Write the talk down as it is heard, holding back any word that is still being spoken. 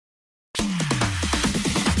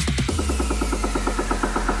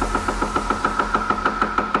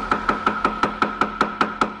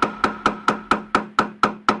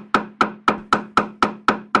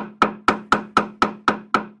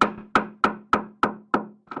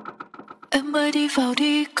Em ơi đi vào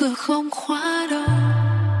đi, cửa không khóa đâu.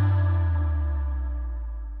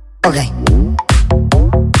 Ok.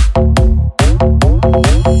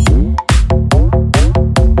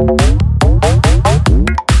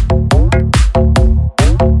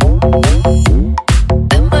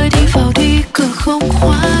 Em ơi đi vào đi, cửa không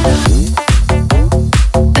khóa đâu.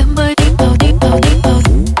 Em ơi đi vào đi vào đi vào.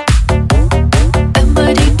 Em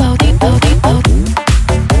ơi đi vào đi vào đi vào.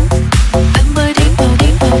 Em ơi đi vào đi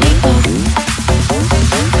vào đi vào.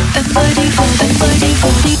 Em ơi đi vào đi vào đi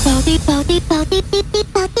vào đi vào đi vào đi vào đi vào đi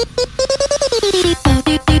vào.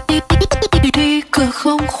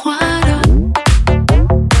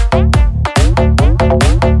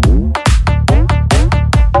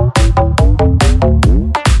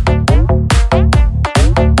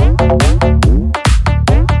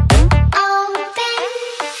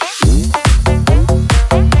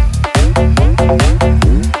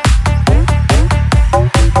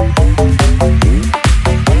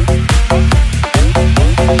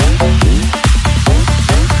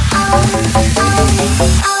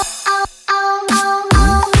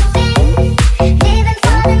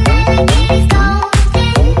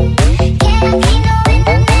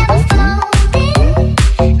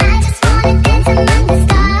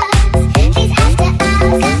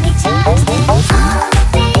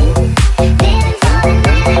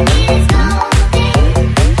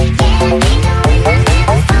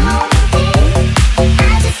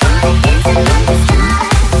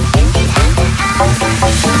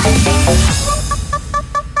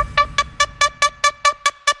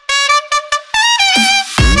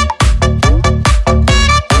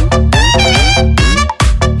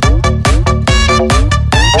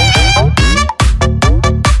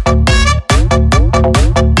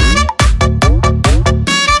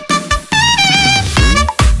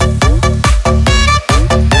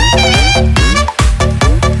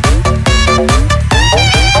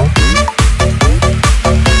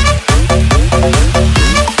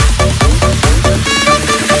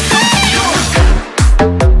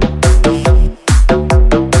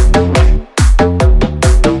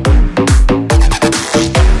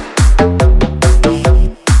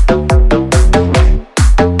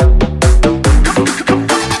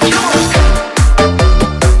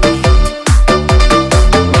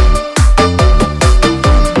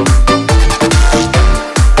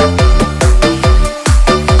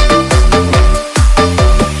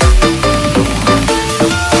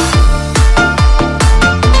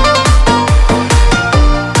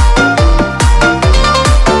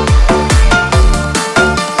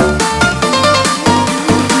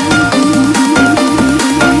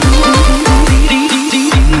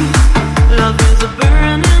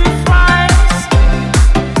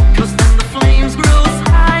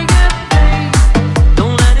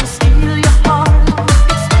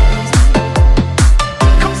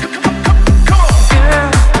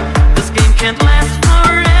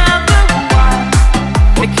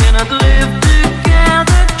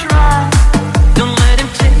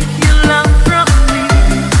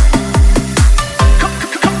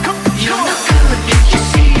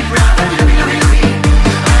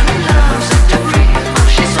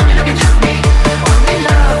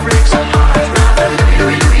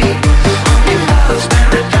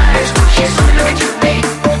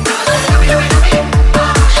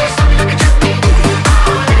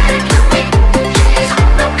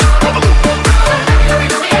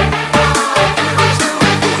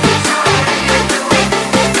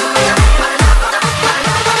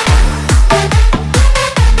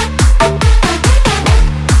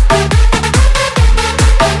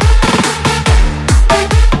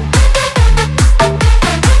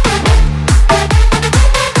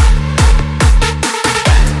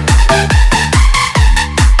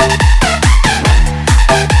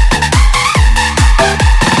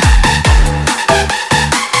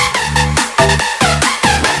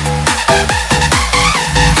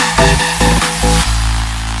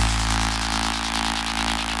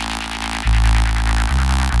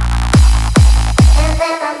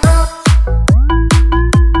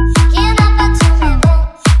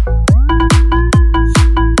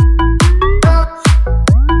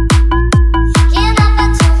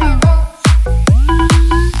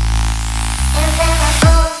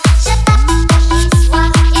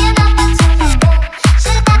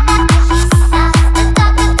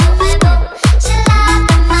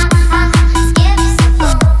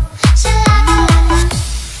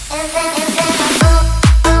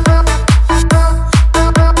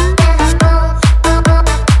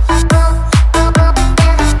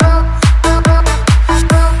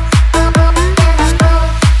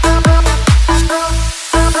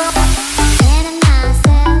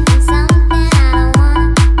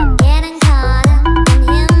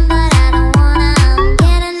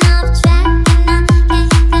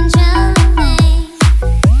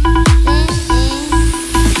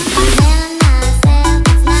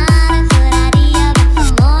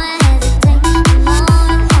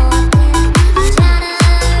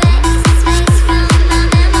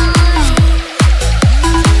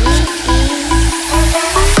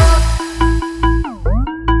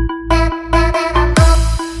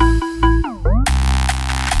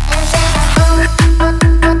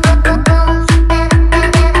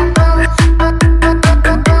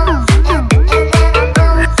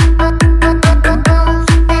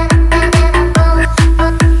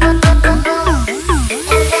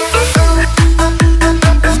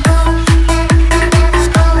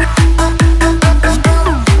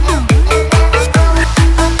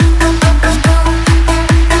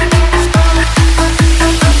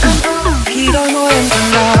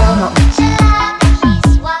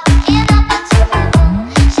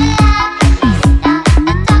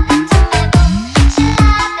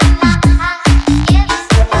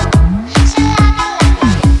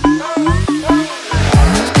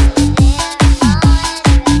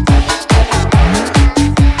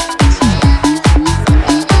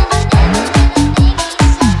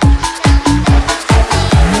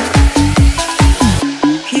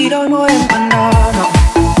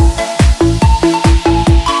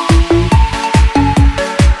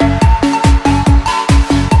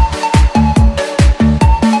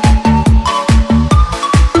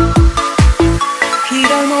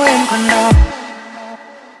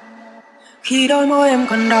 đôi môi em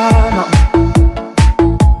còn đỏ mọng.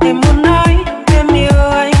 Em muốn nói em yêu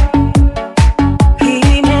anh khi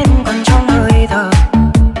tim em còn trong hơi thở.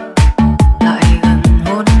 Lại gần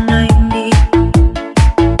hôn anh đi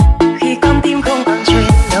khi con tim không còn trên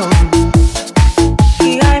đầu.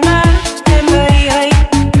 Khi ai má em ơi hay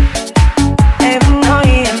em nói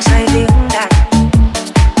em say tiếng đàn.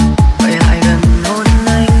 Vậy lại gần hôn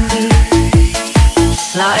anh đi,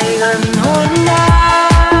 lại gần hôn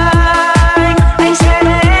anh sẽ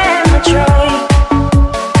để em mặt trời.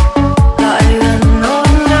 Lại gần hôn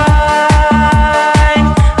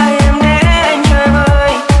anh, hay em để anh chơi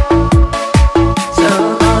vơi.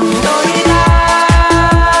 Giờ còn đôi ta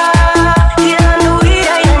khi lên núi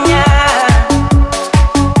đây là nhà.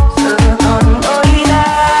 Giờ còn đôi ta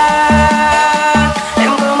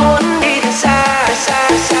em cứ muốn đi thật xa, xa,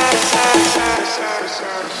 xa, xa, xa, xa, xa.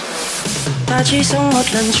 Ta chỉ sống một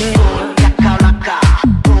lần trên đời.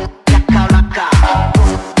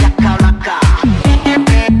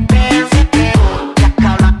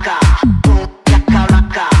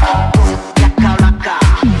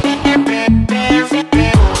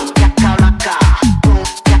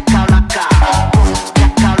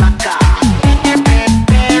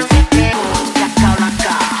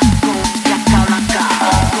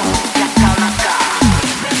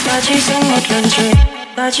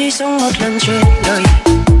 Ta chỉ sống một lần trên đời.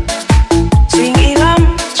 Suy nghĩ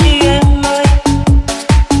lắm chị em ơi,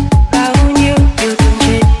 bao nhiêu yêu thương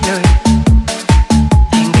trên đời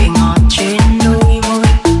thành vị ngọt trên đôi môi.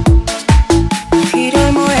 Khi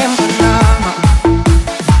đôi môi em còn đỏ mọng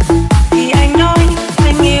thì anh nói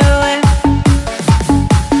anh yêu em.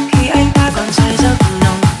 Khi anh ta còn say giấc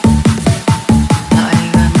nồng, lại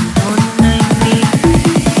gần hôn anh đi.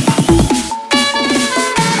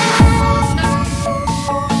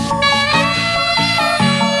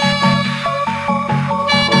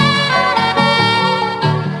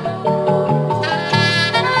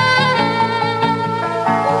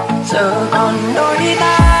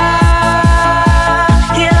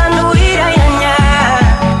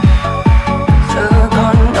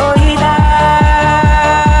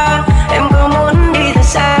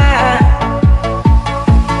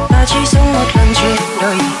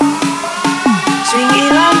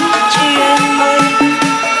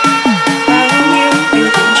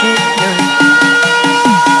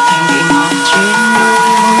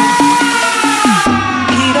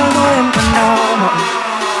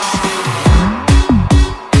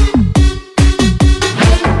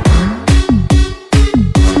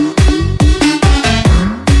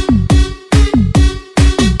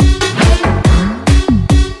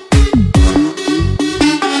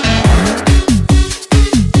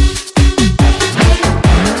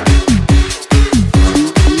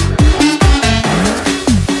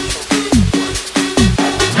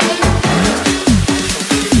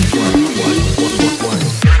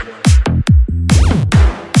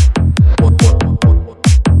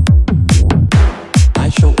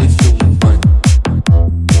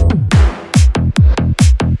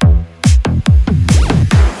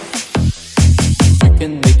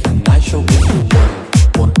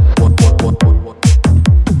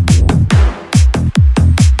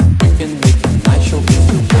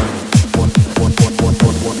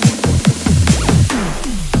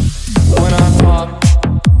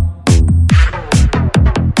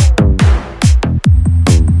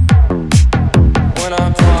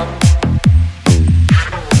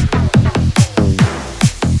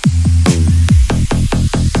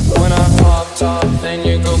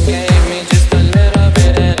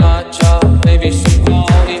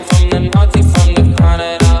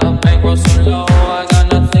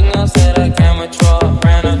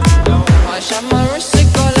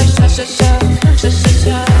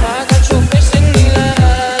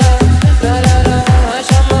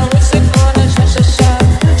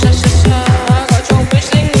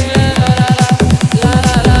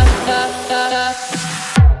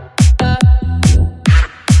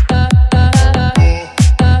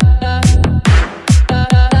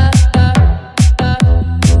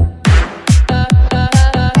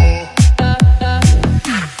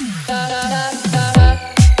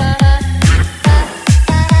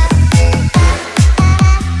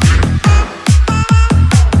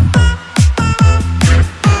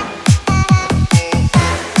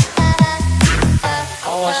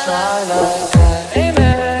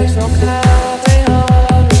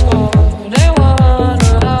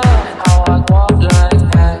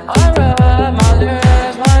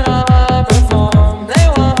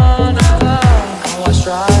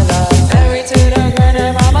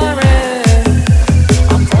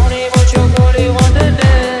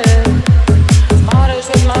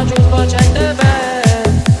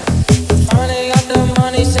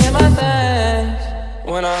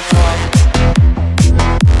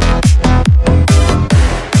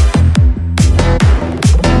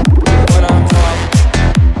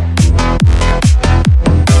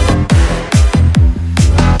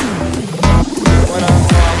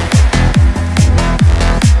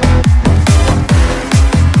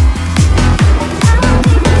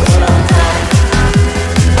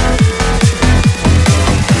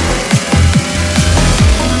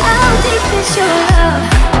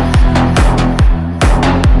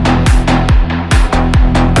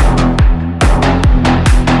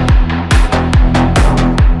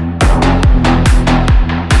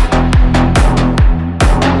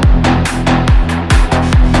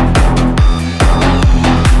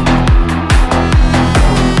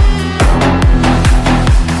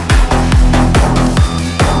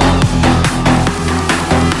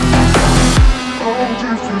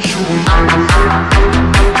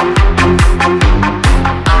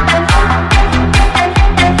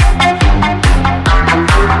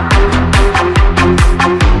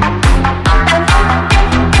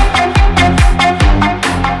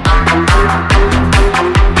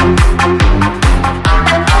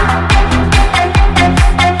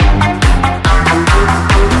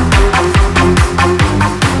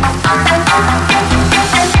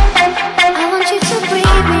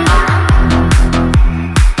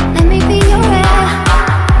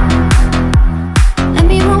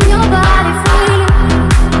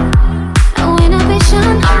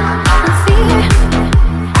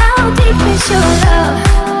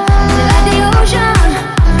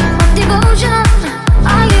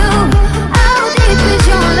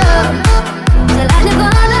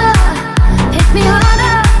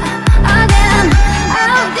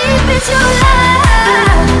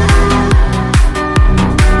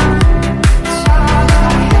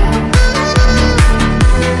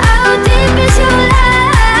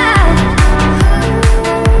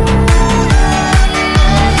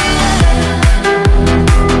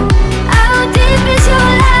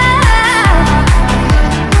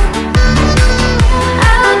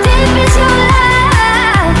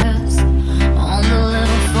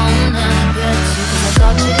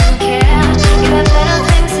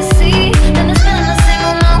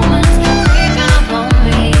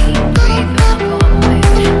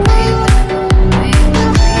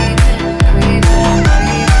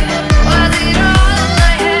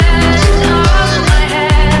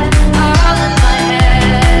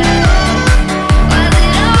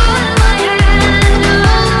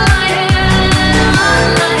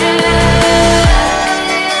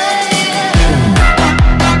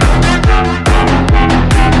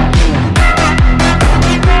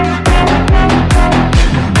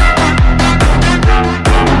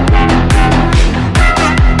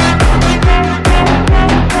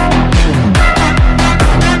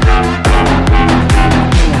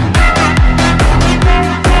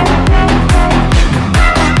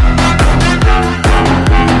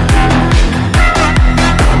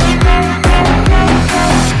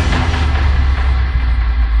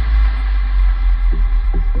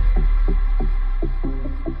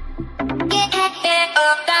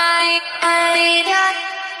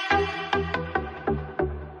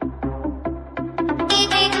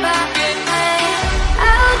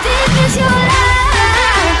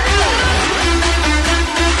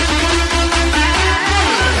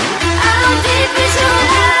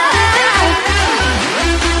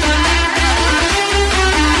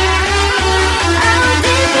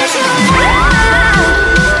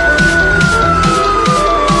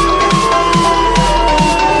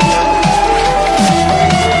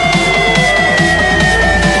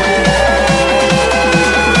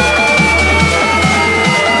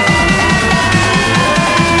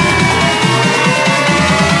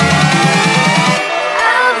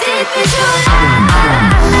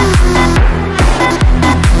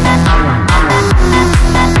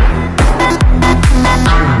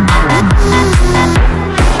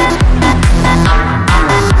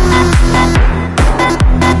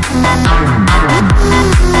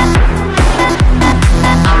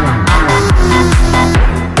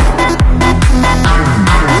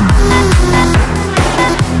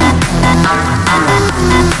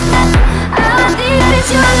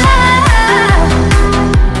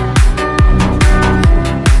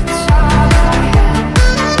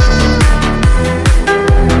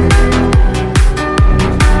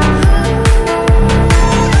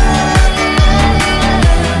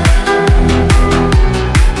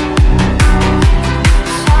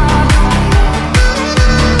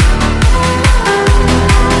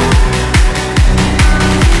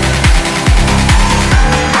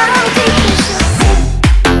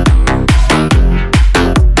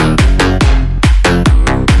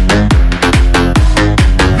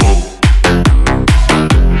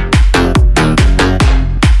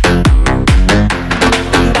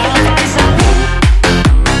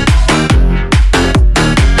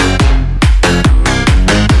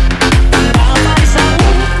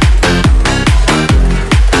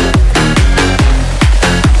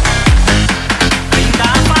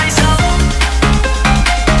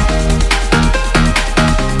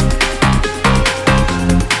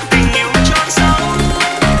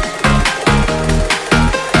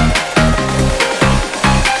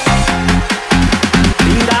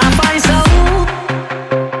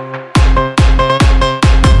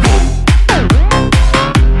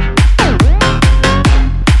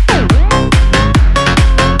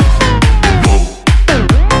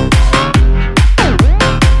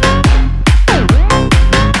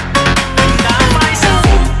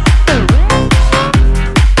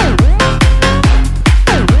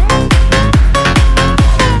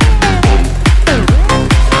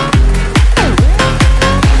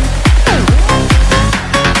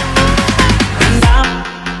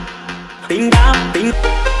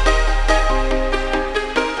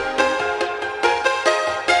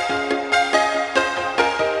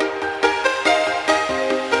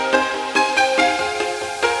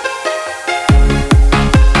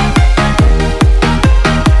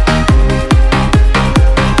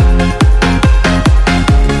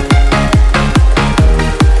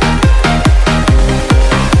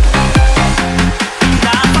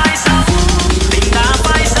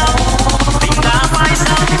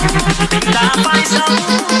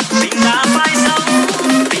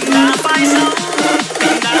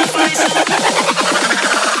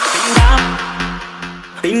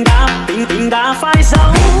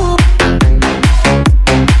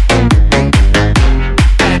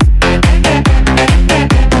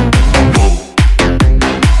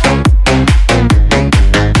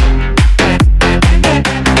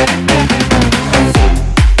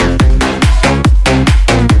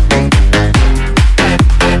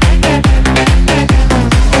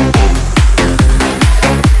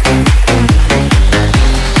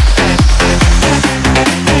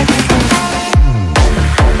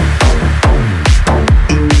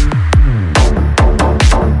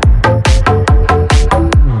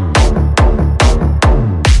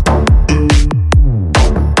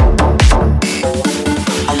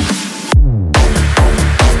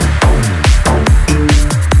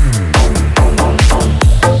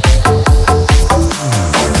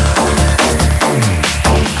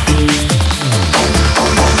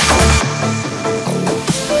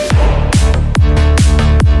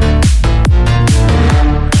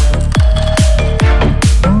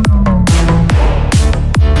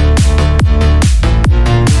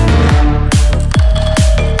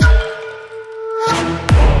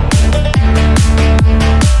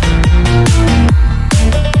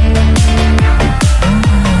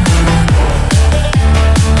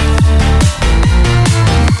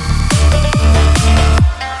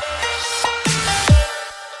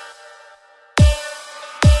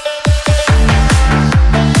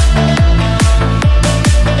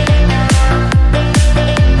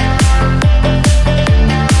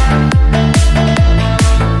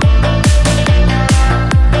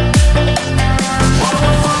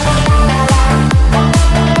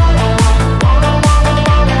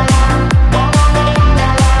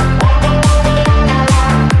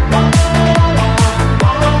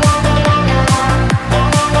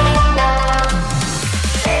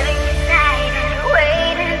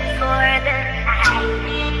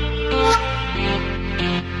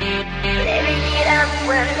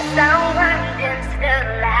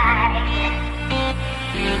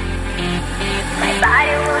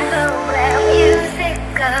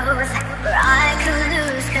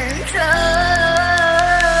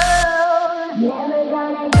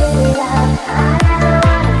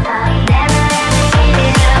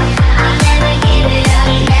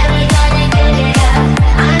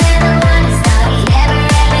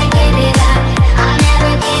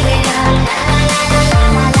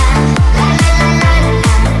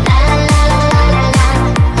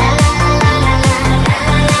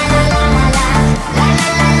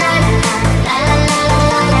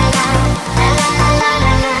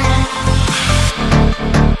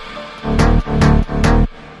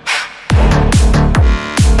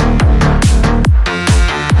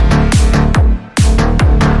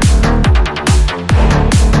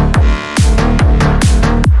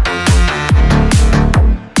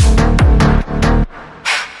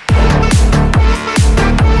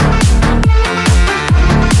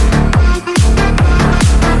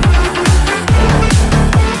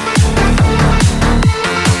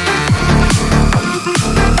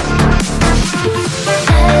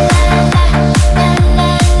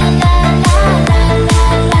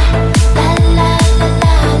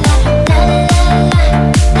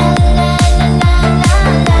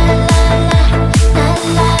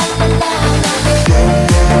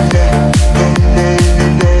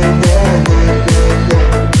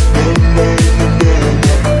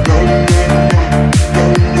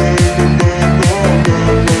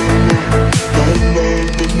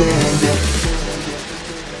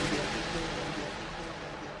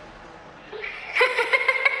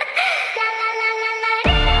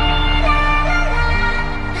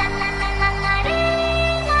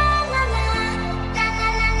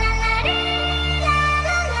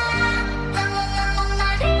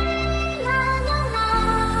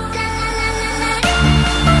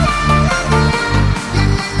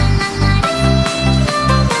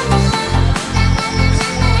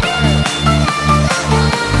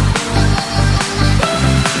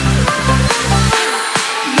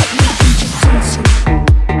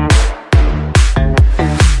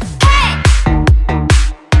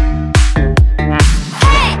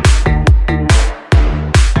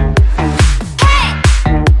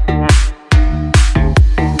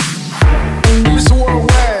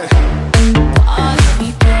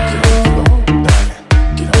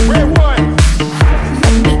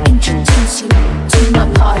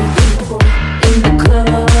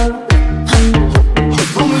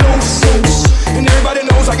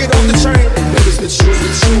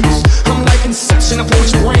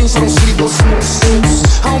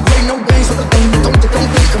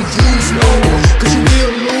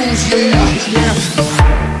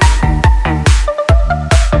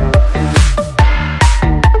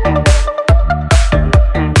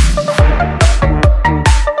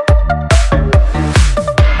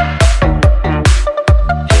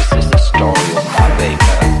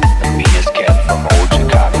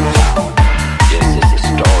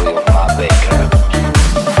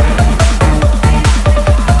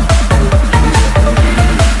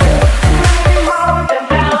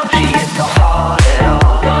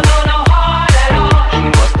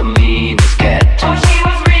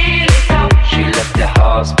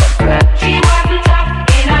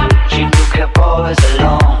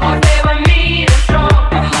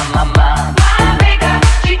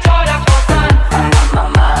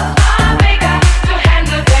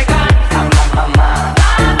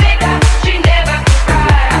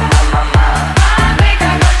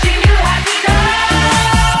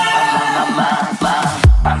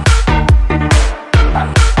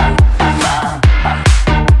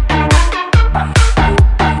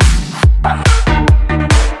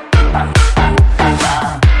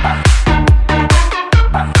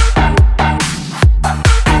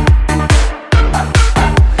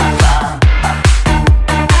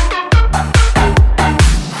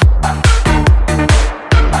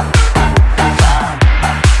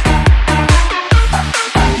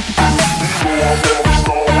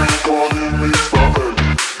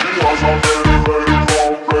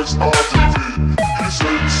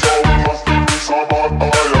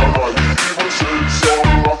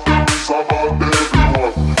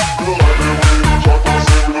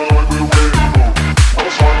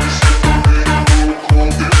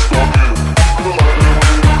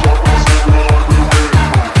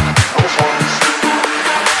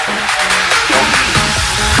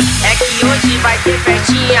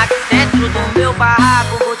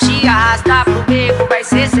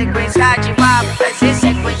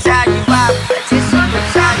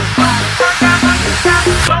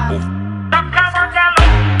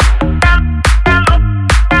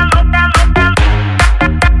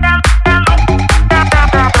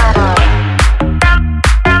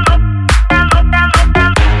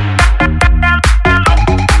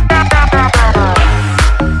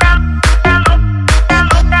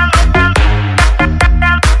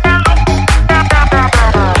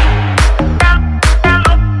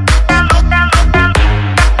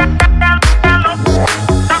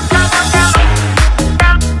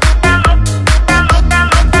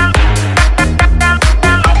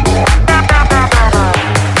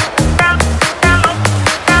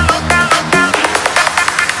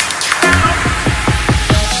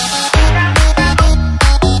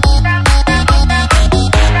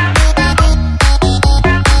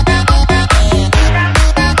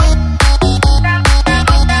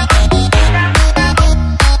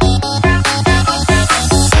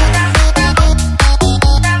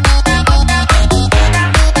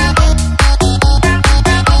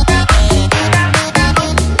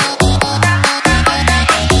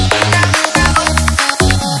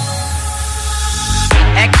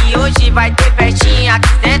 Hoje vai ter festinha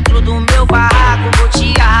aqui dentro do meu barraco. Vou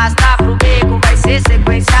te arrastar pro beco, vai ser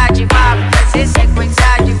sequência de vago. Vai ser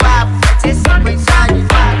sequência de vago, vai ser sequência de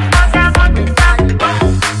vago.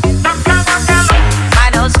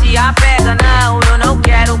 Mas não se apega não, eu não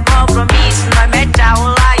quero compromisso. Nós mete a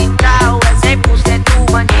rolar e tal, é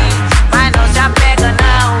 100% bandido. Mas não se apega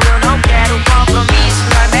não, eu não quero compromisso.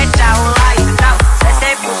 Nós mete a rolar e tal, é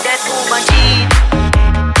 100% bandido.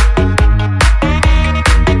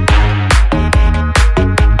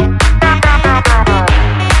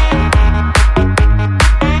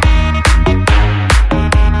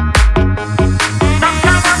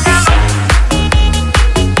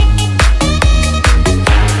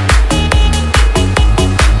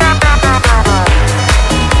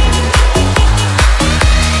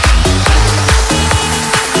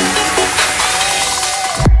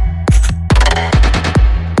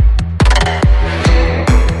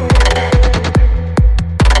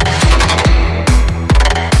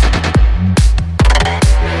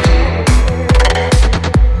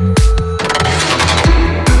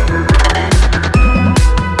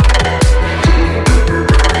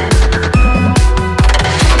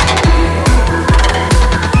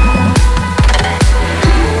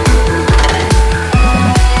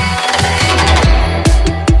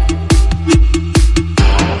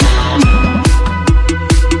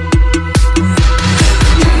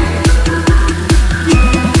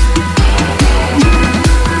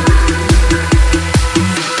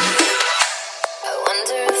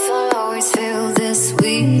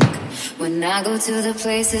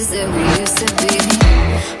 Places that we used to be.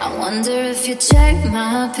 I wonder if you check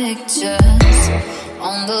my pictures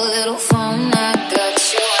on the little phone I got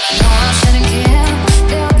you. I know I shouldn't care.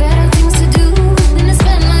 There are better things to do than to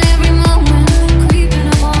spend my every moment creeping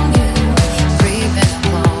upon you, creeping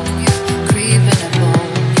upon you, creeping upon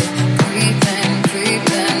you, creeping,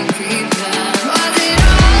 creeping, creeping. Was it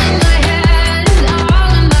all in my head?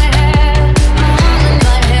 All in my head, all in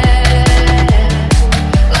my head.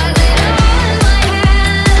 Was it all in my head?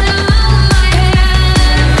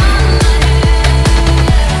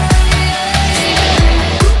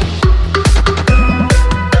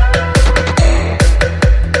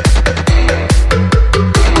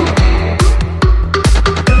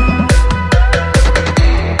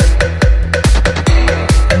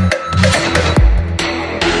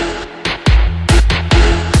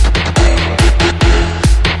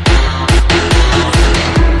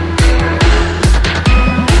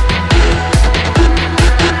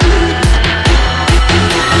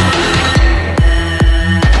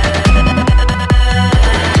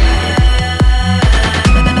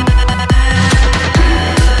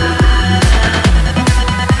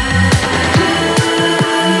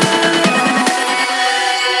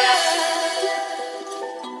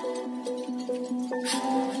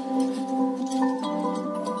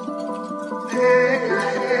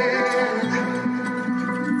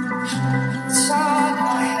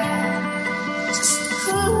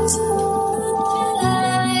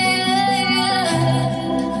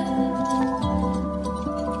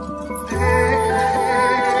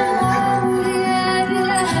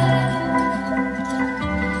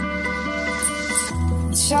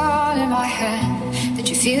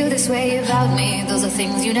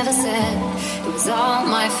 Things you never said. It was all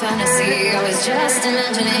my fantasy. I was just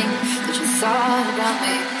imagining that you thought about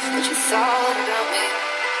me, that you thought about me.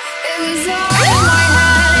 It was all in my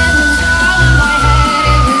head. It was all in my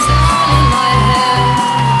head. It was all in my head.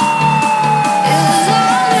 It was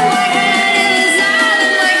all in my head. It was all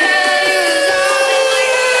in my head. It was all in my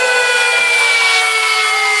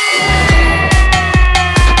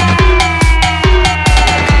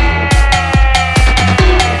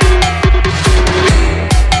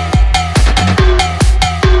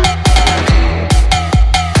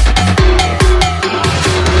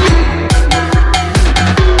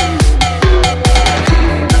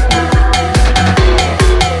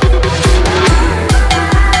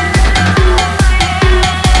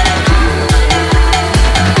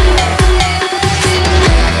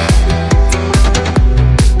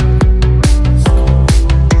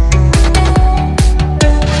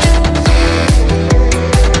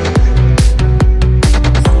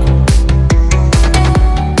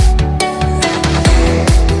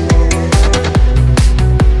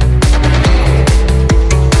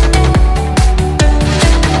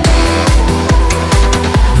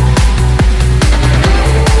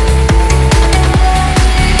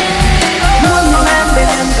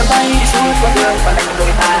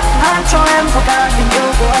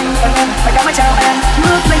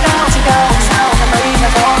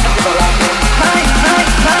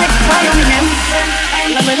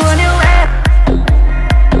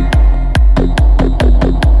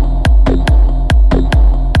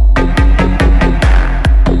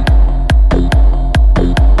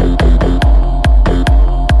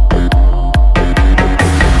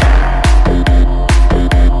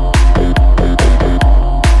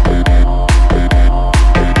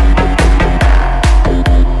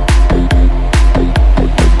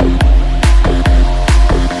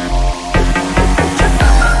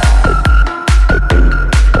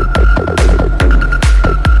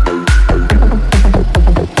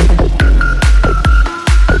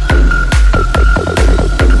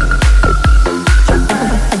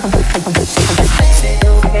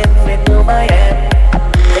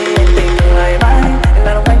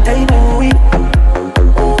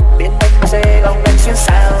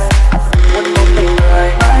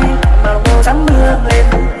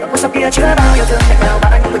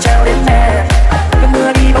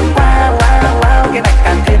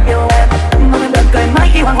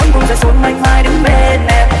rơi xuống anh mai đứng bên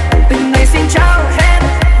em. Từng ngày xin trao khen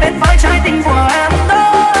bên vai trái tim của em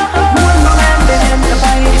đó. Muốn mang em bên em cầm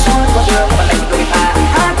tay đi suốt con đường và lạnh đôi ta.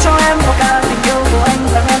 Hát cho em câu ca tình yêu của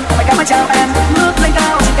anh là em. Phải cảm ơn chào em ngước lên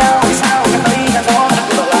cao trên cao vì sao em thấy là gió đã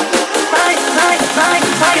đổ lại.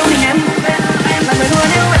 Thái yêu mình em là người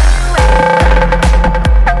luôn yêu em.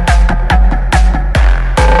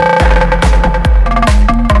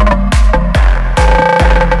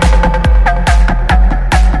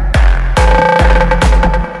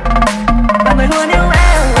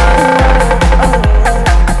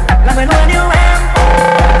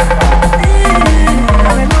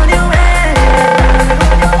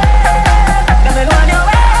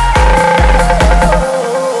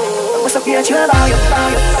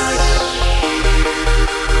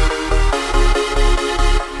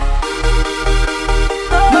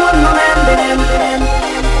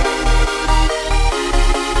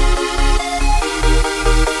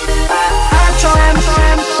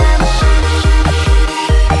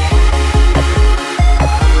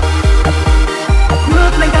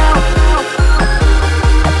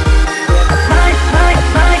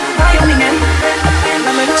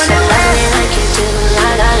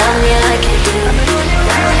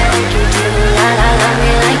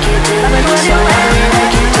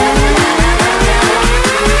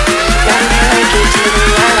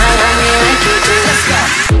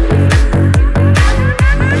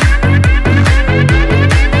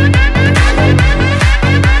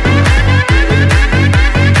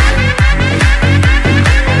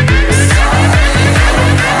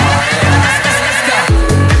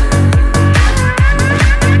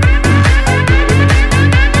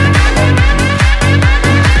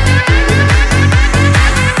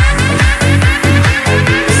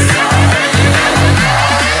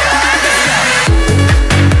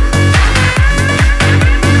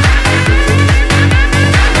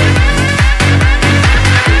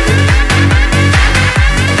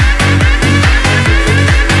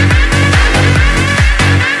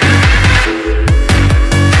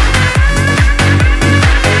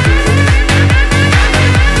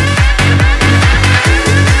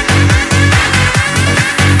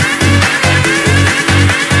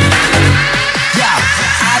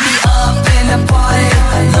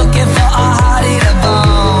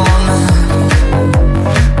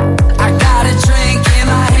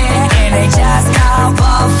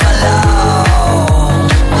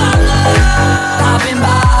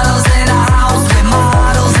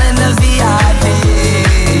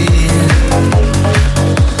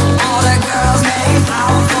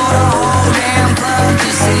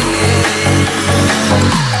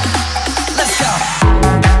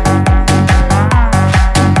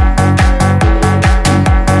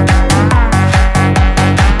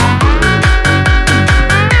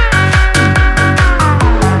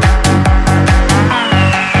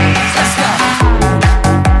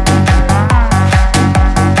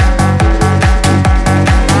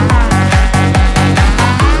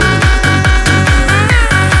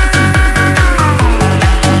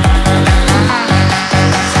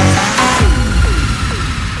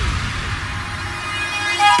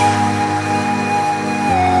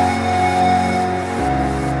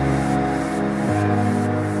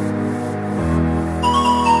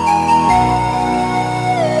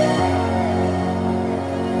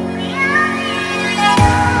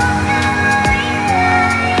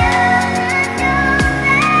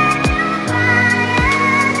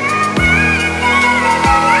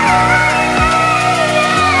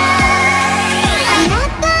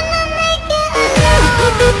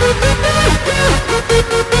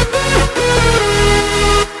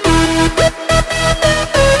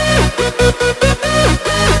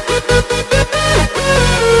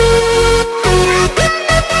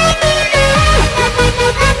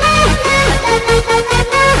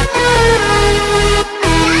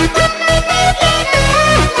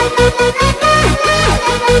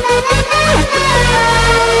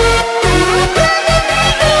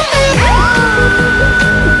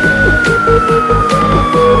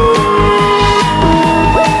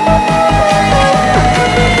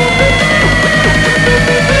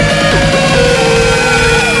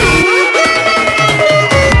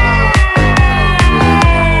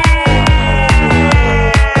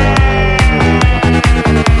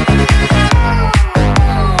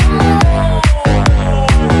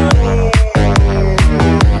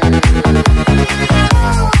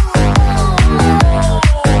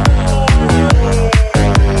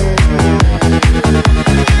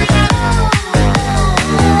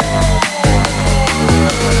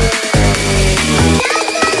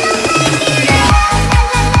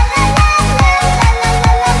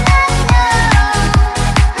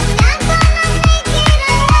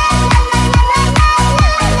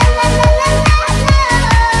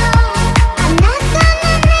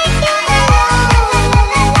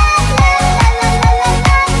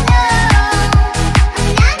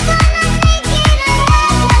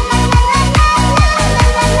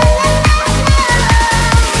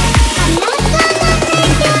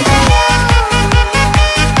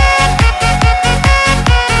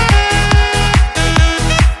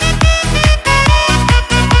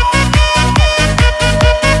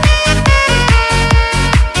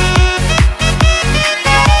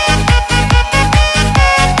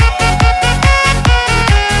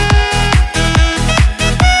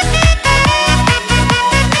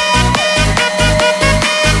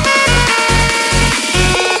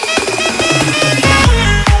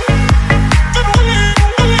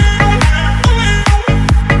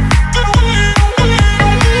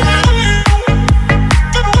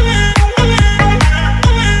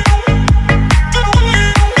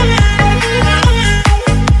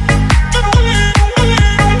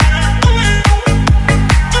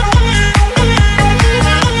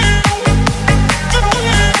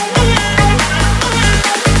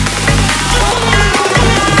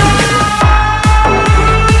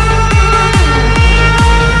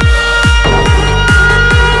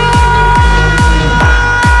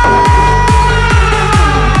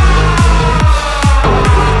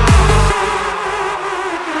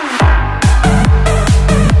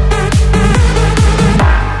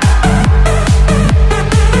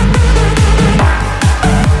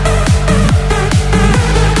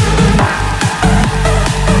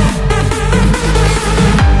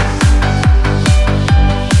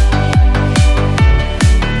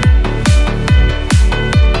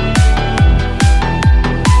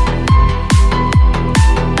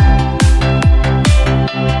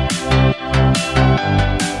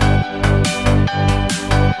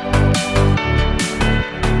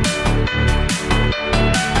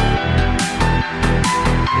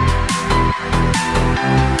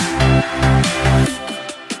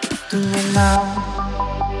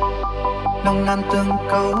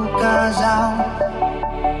 câu ca dao.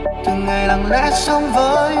 Từng ngày lặng lẽ sống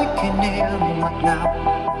với kỷ niệm ngọt ngào,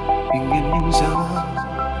 bình yên những giờ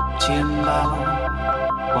trên bao.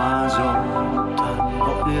 Qua rồi một thời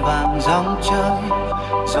vội vàng dòng chơi,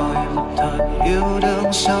 rồi một thời yêu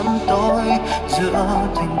đương sớm tối giữa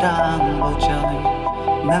thanh thang bầu trời,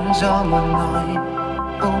 nắng gió muôn nơi.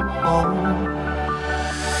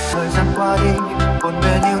 Thời gian qua đi buồn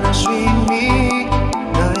bề nhiều lần suy nghĩ,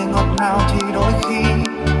 đời ngọt ngào thì đôi khi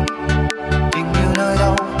tình yêu nơi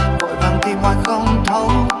đâu vội vàng tìm hoài không thấu.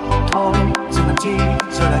 Thôi dừng làm chi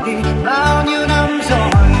rồi lại đi, bao nhiêu năm rồi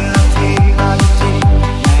làm gì mà được gì,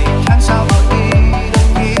 ngày tháng sao vội đi đôi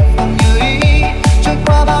khi không như ý. Trôi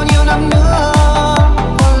qua bao nhiêu năm nữa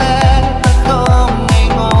có lẽ ta không ngây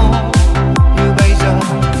ngô như bây giờ,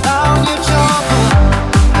 bao nhiêu cho buồn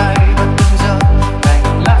từng ngày và từng giờ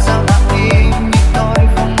đành lạ sao lặng im như tôi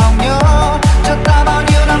không mong nhớ. Cho ta bao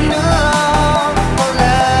nhiêu năm nữa có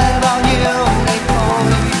lẽ bao nhiêu ngày thôi.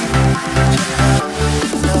 Cho ta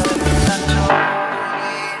giờ gian trôi.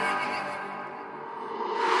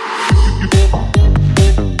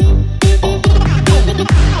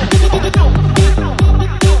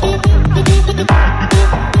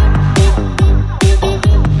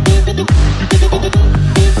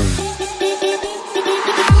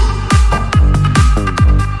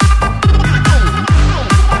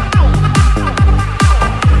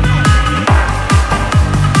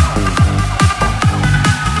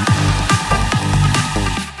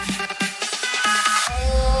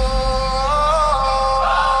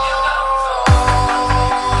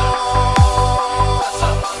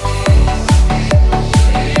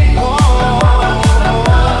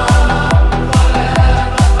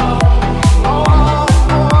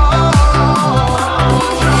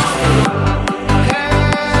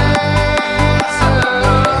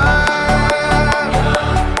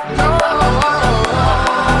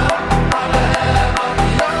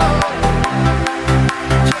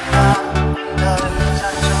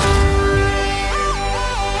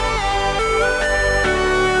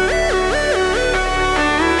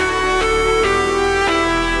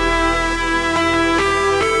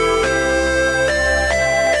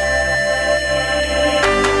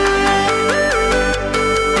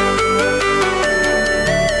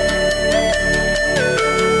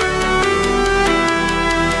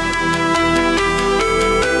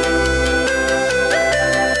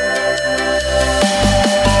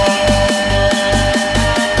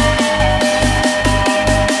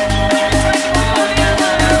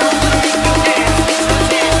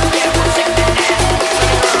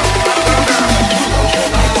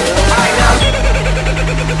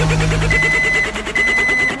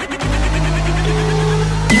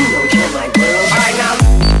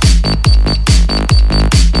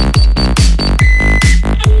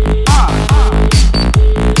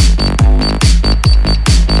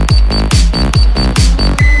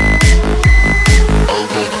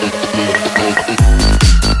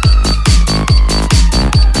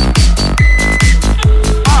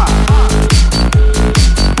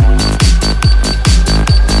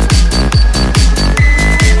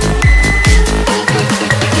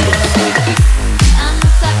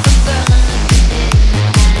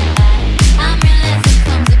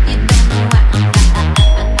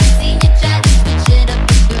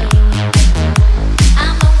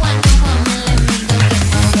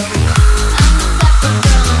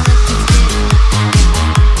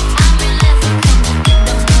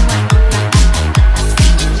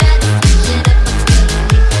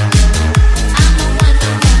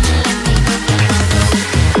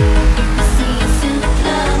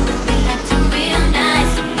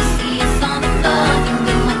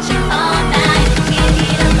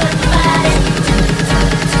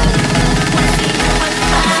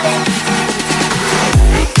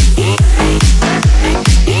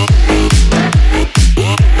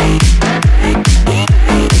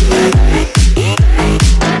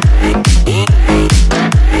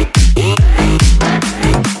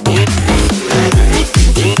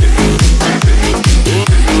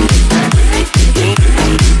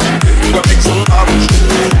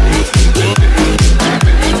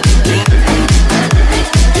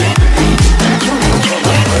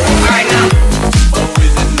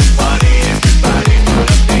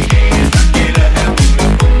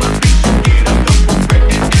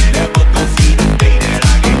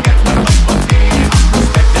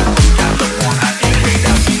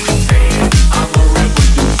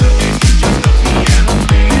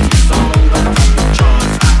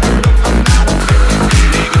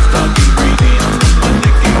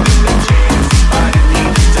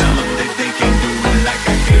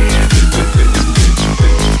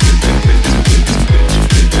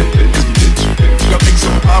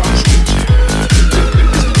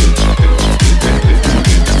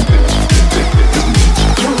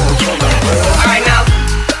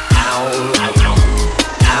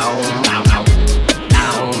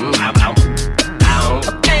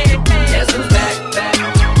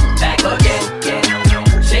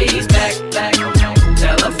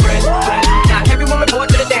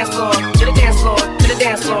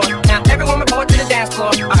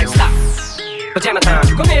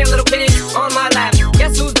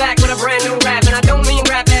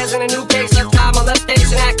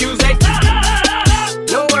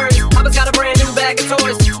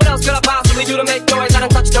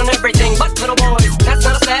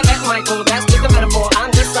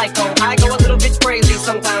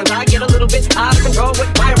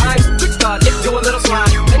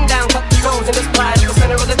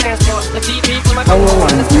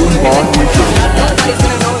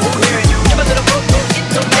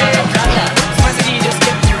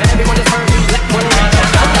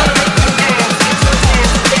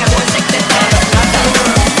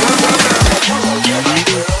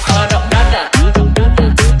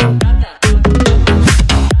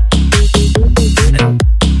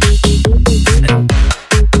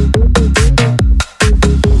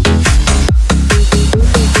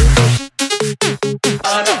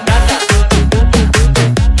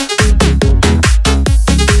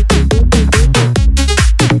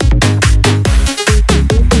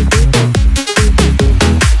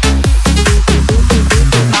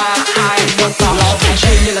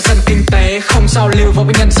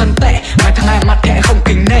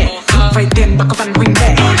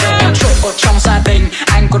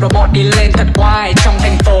 robot đi lên thật oai. Trong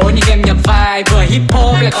thành phố như game nhập vai, vừa hip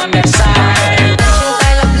hop lại còn đẹp sai. Trên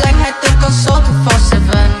tay lấp lánh 24 con số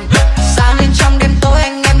 247. Sáng lên trong đêm tối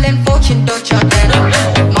anh em lên phố trên đôi trò đèn.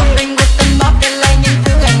 Móc đinh với tân bóp để lấy những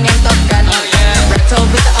thứ anh em tốt cần. Battle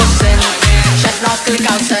with the ocean, chất nó cứ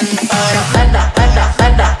cao dần.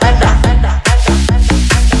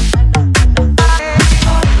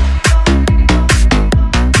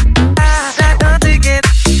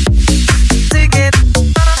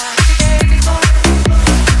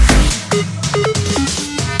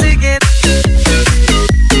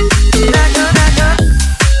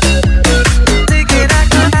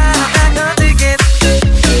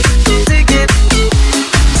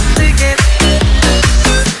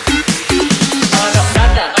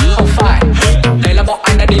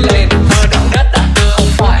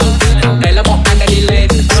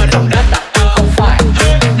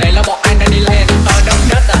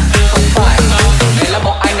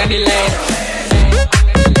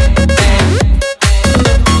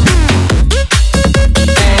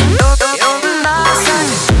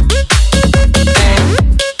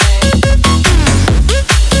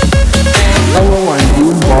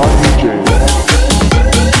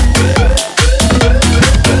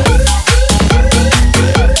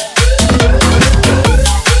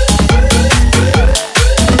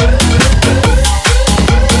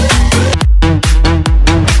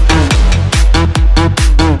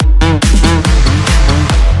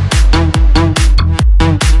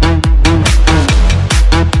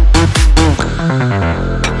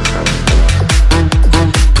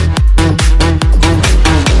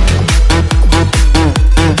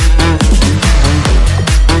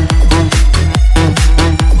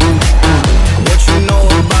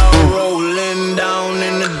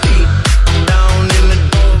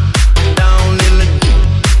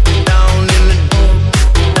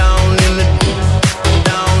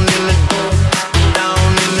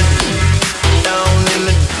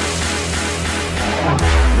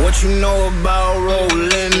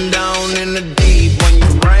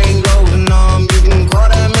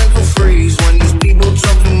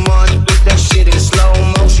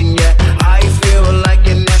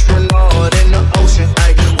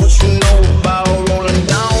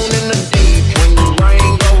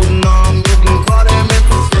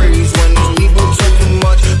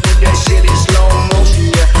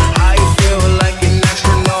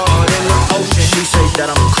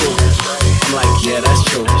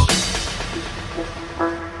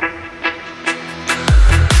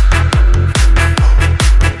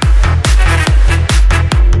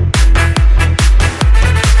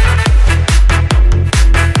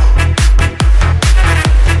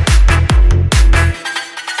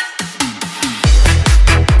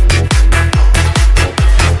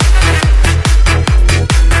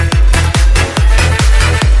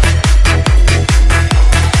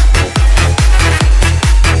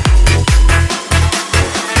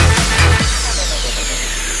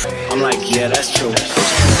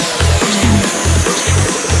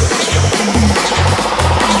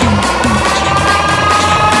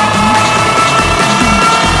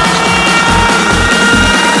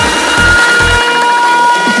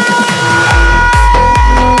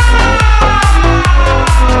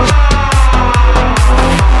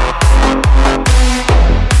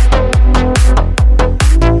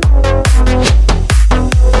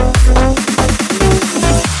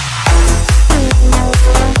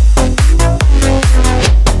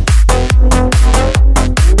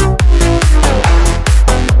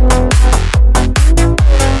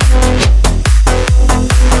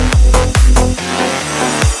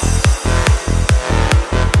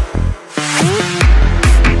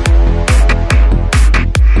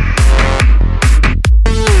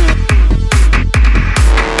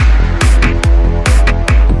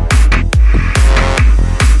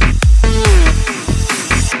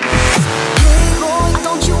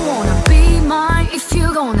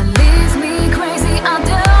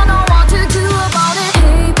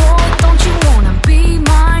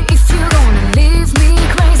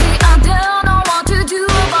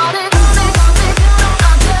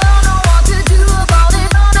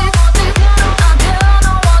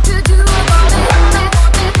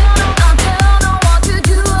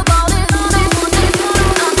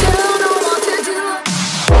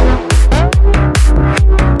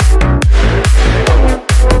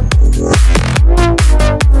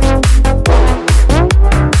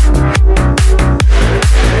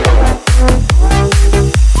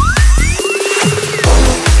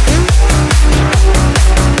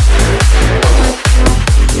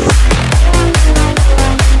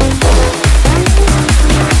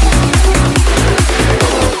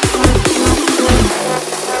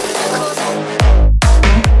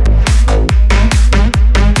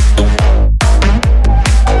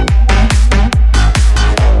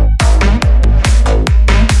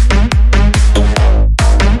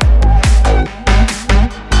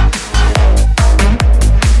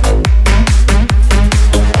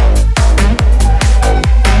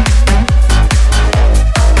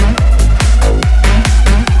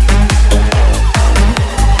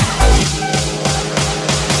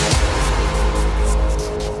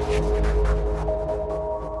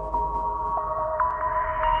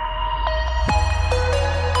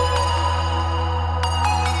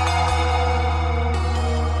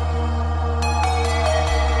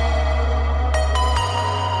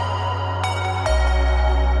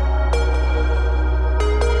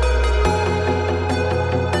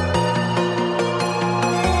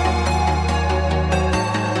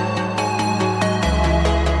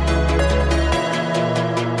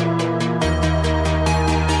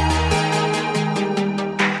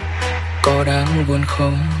 có đáng buồn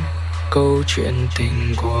không? Câu chuyện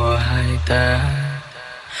tình của hai ta,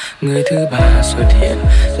 người thứ ba xuất hiện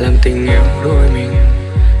làm tình yêu đôi mình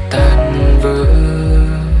tan vỡ.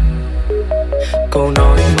 Câu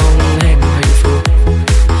nói mong em hạnh phúc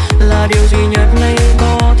là điều duy nhất anh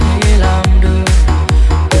có thể làm được,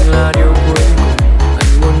 cũng là điều cuối cùng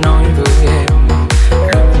anh muốn nói với em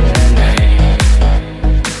lúc này.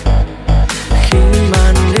 Khi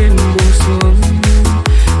màn đêm buông xuống,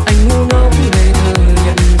 anh ngu ngốc ngây thơ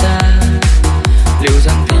nhận ra liệu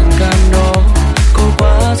rằng tình cảm đó có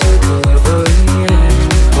quá dư thừa với em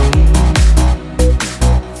không.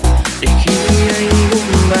 Để khi anh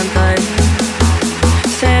buông bàn tay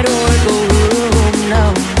sẽ đổi câu hứa hôm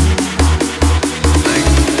nào anh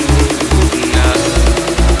cũng ngờ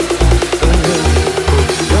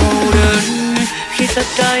đau đớn khi tất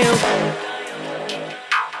cả yêu.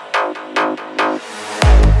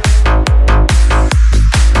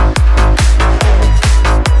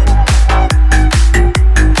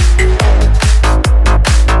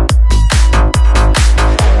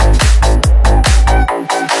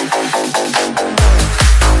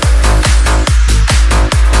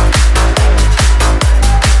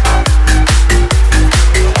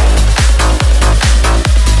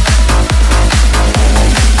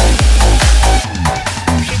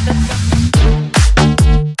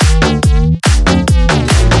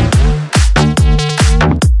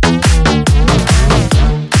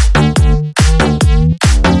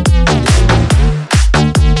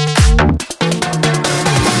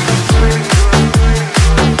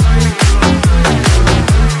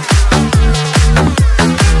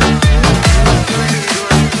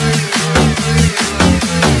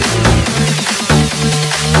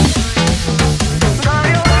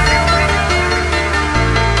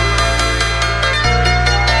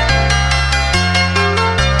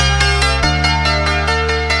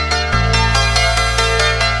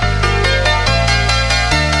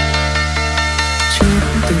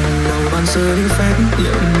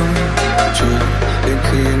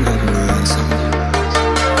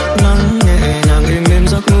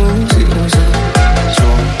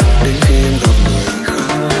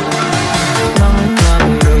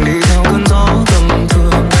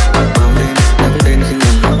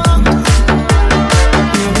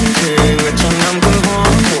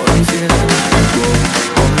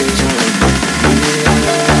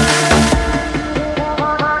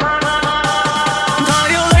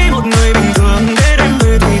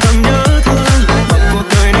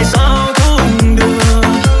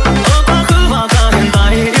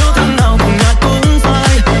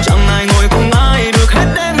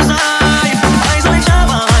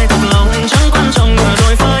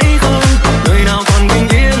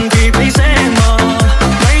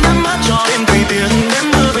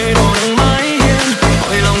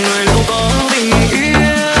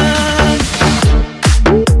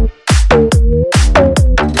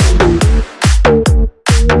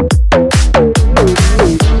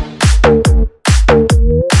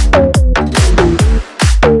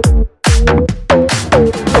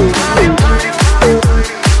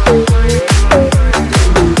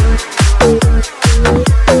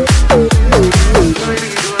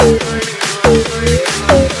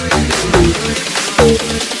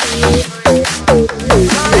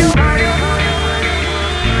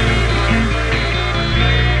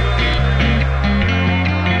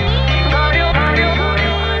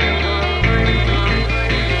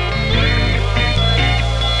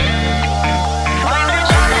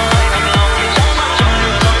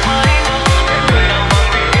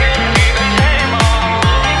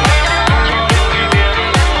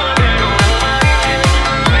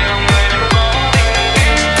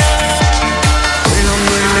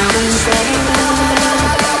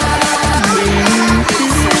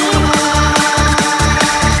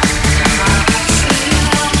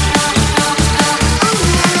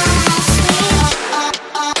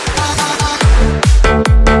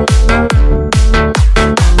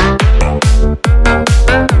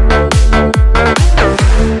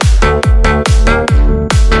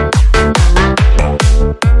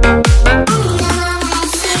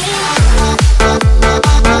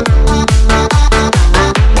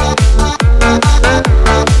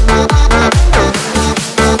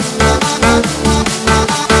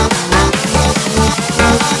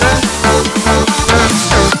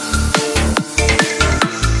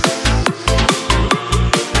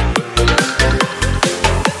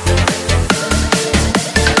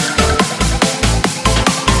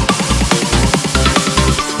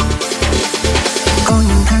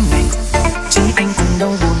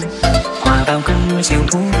 chiều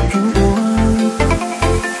thu hiu úa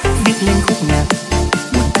viết lên khúc nhạc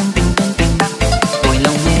buồn tan tình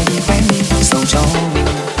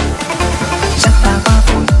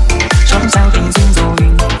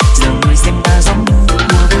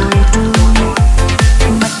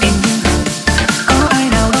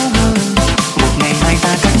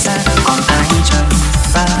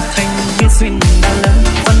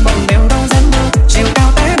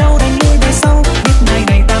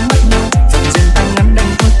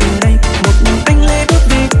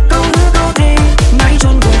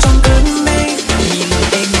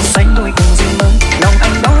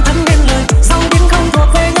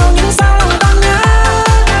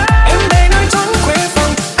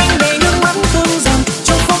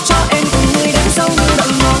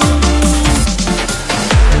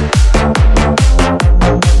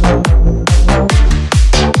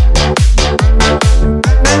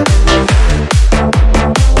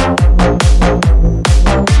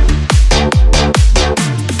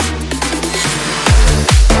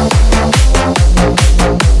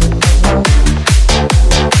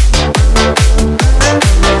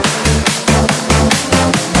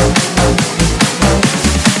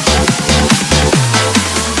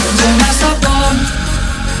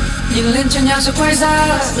nhìn lên trên nhà rồi quay ra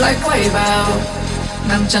lại quay vào.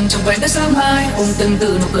 Nằm chân trong vẽ tới sớm mai, ôm từng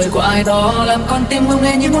từ nụ cười của ai đó làm con tim ngông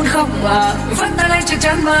nghe như muốn khóc mà vắt tay lên trên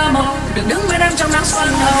trán mơ mộng được đứng bên em trong nắng xuân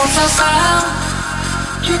hậu sao sao.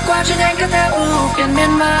 Trôi qua trên nhanh cứ theo ưu phiền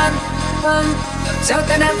miên man, gieo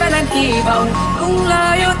tên em vẽ lên hy vọng cũng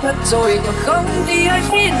là yêu thật rồi còn không thì hơi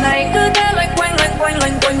phí này cứ thế loanh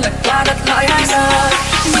quanh lật qua đất lại 2 giờ.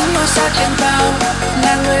 Những ngôi sao trên cao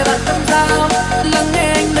là người bạn tâm giao, lắng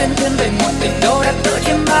nghe anh lên thiên về một tình đô đẹp tựa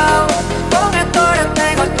chiêm bao. Có nghe tôi đang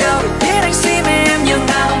tay ngọt ngào biết anh si mê em nhường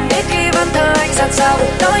nào, ít khi vẫn thơ anh dạt dào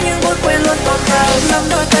nói những bút quên luôn tột vào. Nắm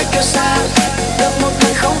đôi tay kêu xa được một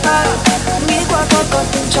người không ta, nghĩ qua tôi còn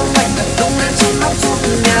từng trong mảnh gần tung lên run nóc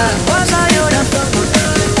run nhà. Hóa ra yêu đơn phương một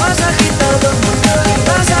đời, hóa ra khi tơ vương một đời,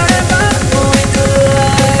 hóa ra em vẫn vui cười.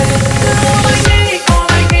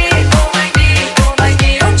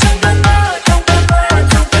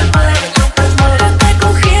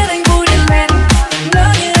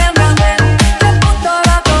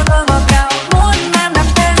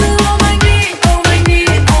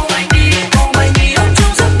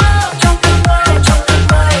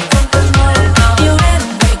 Yêu đến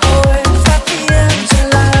vậy thôi phát hiện sẽ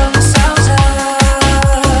là sao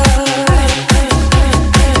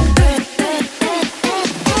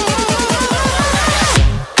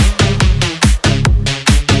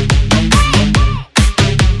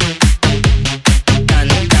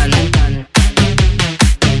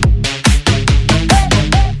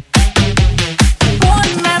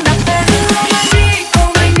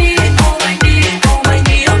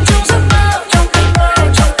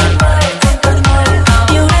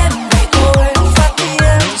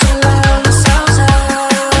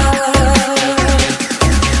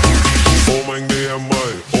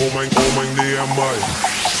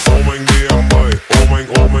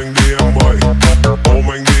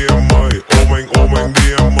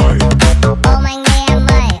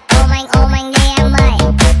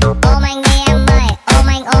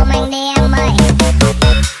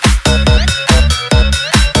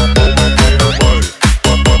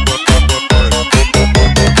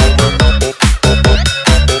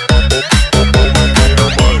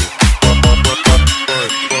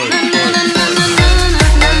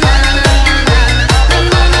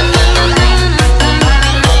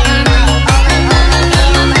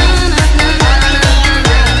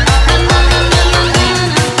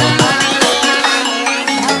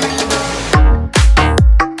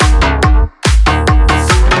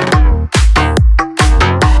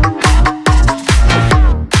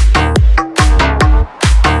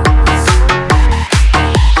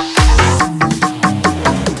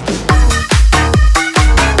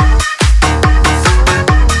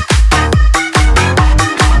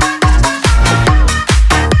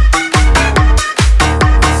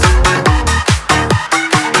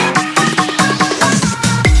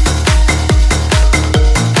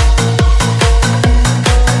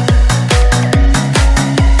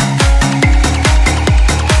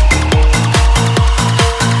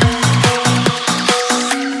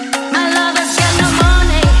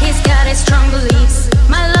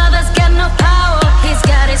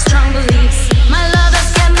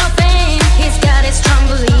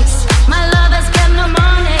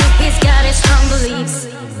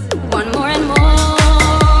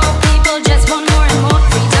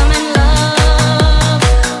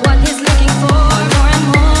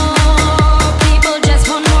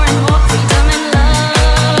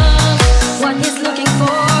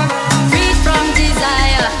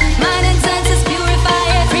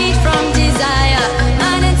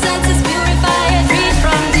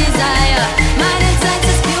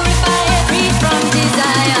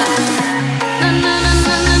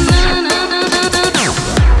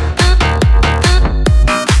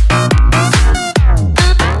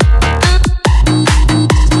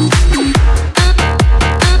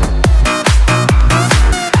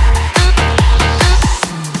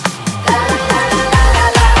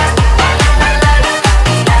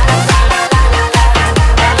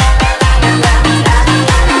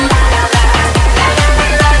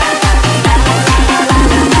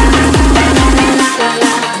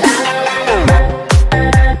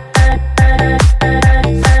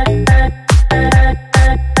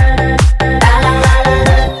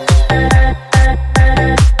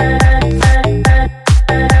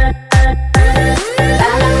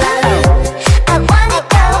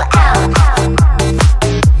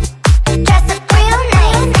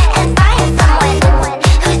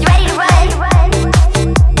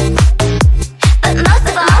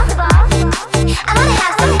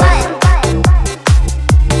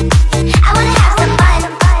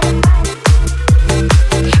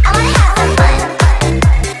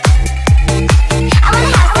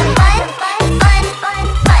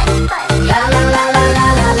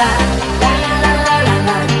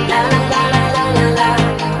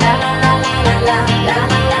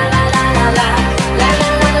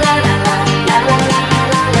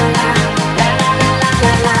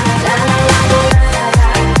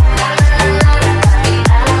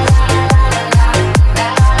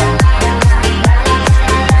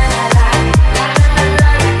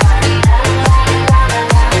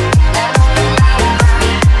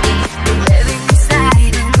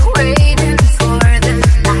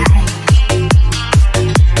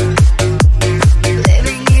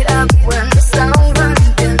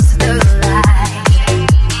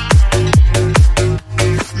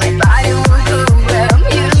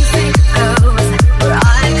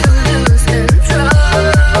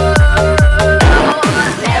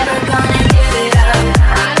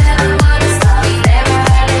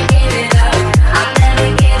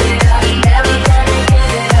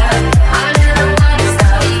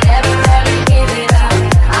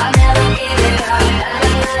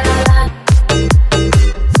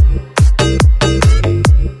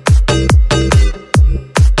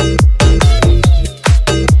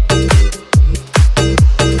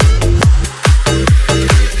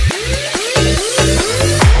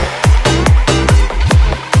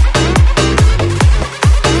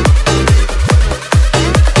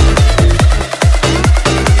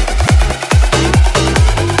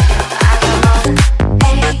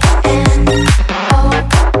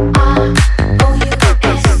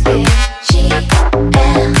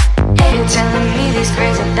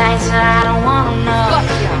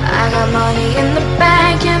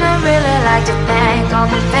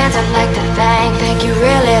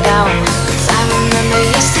now. 'Cause I remember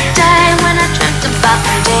yesterday when I dreamt about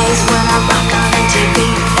the days when I rock on MTV.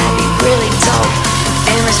 That'd be really dope.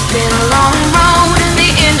 And it's been a long road and the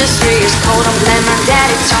industry is cold. I'm glad my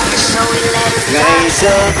daddy told me, so we let it go. Ngày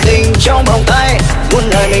xưa tình trong vòng tay, muốn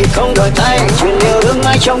đời mình không đổi thay. Chuyện yêu đương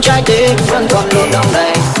mãi trong trái tim vẫn còn luôn đong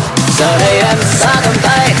đầy. Giờ đây em xa tầm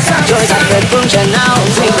tay, trôi dạt về phương trời nào.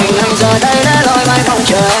 Riêng mình anh giờ đây đã lối mãi mong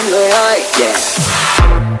chờ em người ơi. Yeah.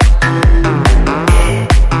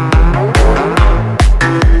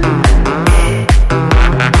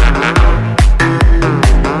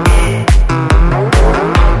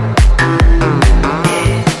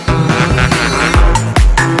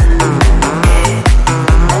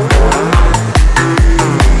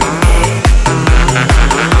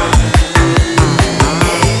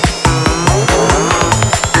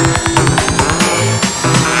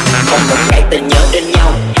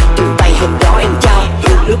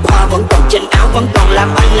 Vẫn còn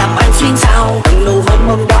làm anh xuyên sao. Từng nụ hôn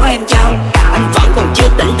hôm đó em trao, anh vẫn còn chưa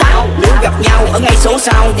tỉnh táo. Nếu gặp nhau ở ngày số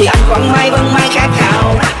sau thì anh vẫn mãi khát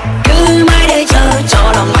khao. Cứ mãi để chờ cho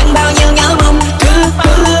lòng anh bao nhiêu nhớ mong. Cứ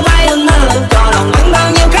mãi ước mơ cho lòng anh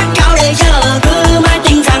bao nhiêu khát khao để chờ. Cứ mãi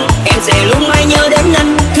tin rằng em sẽ luôn mãi nhớ đến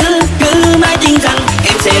anh. Cứ mãi tin rằng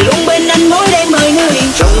em sẽ luôn bên anh mỗi đêm mời người.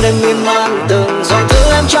 Trong đêm miên man từng dòng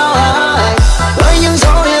thư em trao anh, với những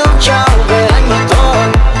dấu yêu trao về anh mà thôi.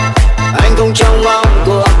 Anh không trông mong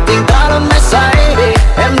cuộc tình ta đã mãi say đi.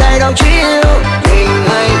 Em đây đâu chỉ yêu mình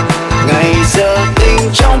anh. Ngày giờ tình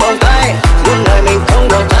trong vòng tay, muốn đời mình không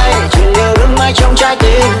đổi thay. Chuyện yêu đương mãi trong trái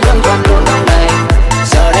tim vẫn còn luôn đong đầy.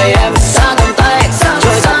 Giờ đây em xa tầm tay,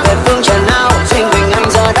 trôi dạt về phương trời nào. Riêng mình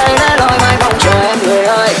anh giờ đây đã lối mãi mong chờ em người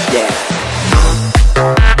ơi. Yeah.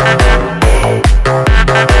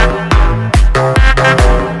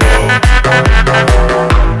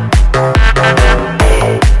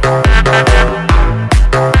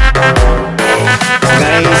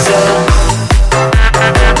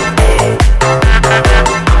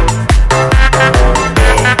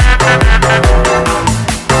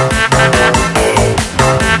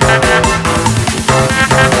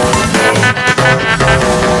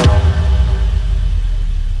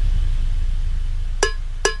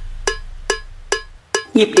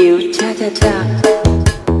 Nhịp điệu cha cha cha.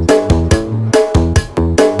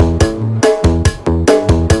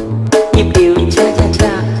 Nhịp điệu cha cha cha.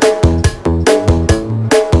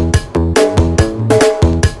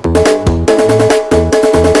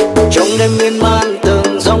 Trong đêm miên man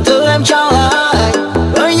từng dòng thư em trao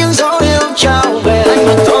anh, với những dấu yêu trao về anh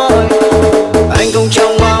mà thôi. Anh không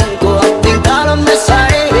trông mong cuộc tình ta đã mãi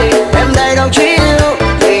say đi. Em đây đâu chỉ yêu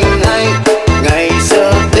mình anh. Ngày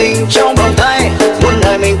xưa tình trong vòng tay, muốn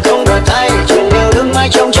đời mình không đổi thay. Chuyện yêu đương mãi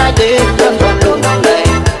trong trái tim vẫn còn luôn đong đầy.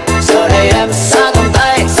 Giờ đây em xa tầm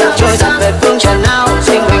tay, trôi dạt về phương trời nào.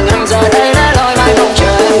 Riêng mình anh giờ đây đã lối mãi mong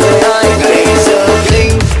chờ em người ơi. Ngày xưa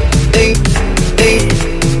tình tình tình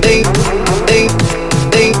tình tình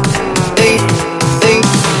tình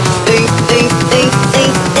tình tình tình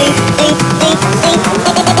tình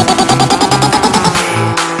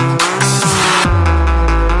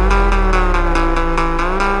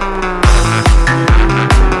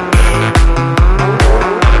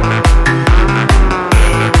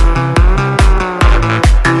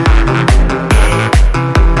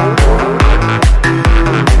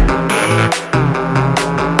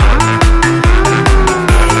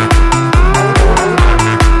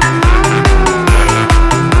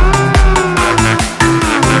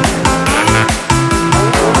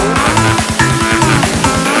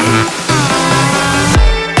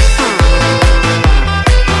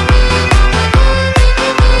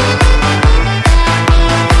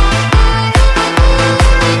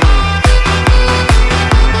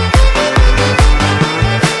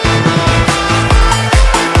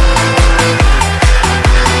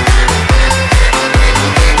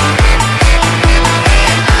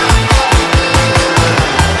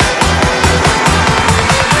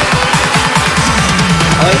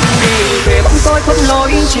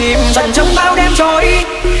chìm dần trong bao đêm trôi.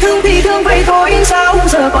 Thương thì thương vậy thôi sao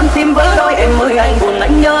giờ con tim vỡ đôi. Em ơi anh buồn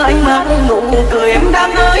anh nhớ anh mà nụ cười em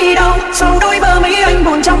đang nơi đâu. Sau đôi bờ mấy anh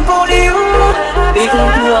buồn trong cô liễu. Vì thương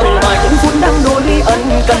mà những phút đang đôi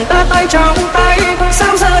ân cần ta tay trong tay.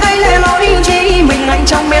 Sao giờ đây lẻ loi chi mình anh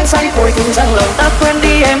trong men say. Thôi thương rằng lòng ta quên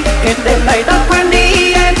đi em. Hết đêm này ta quên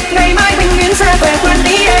đi em. Ngày mai bình yên sẽ về quên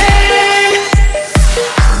đi em.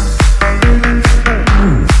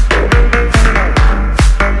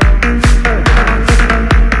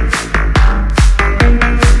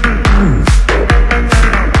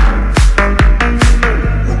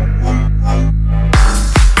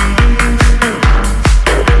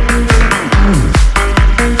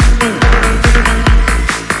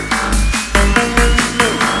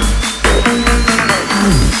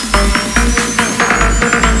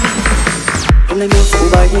 Hôm nay mưa phủ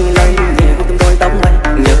bay lay nhẹ cùng từng đôi tóc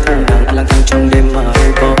anh. Nhớ thương nàng anh lang thang trong đêm mà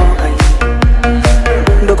đâu có hay.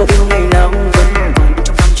 Đâu có biết hôm ngày nào vẫn còn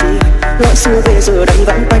trong tâm trí anh. Lỡ xưa về giờ đánh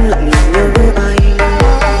vẫn quanh lặng nhớ ai.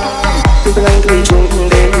 Từng từng anh thương chung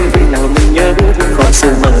đến vì nào mình nhớ thương. Khói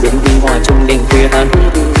sương mờ đến đi hòa trong đêm khuya hắn.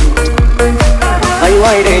 Hãy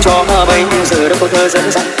quay để cho bây giờ đâu có thời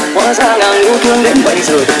gian dài. Hóa ra nàng yêu thương đến bây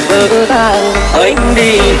giờ từng vỡ tan. Anh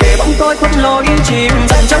đi để bóng tôi khuất lối chìm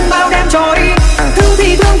dần trong bao đêm trôi. Thương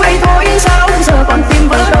thì thương vậy thôi sao giờ còn tim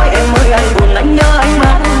vỡ đôi. Em ơi anh buồn anh nhớ anh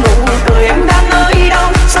mang nụ cười em đang nơi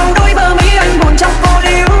đâu. Sau đôi bờ mi anh buồn trong cô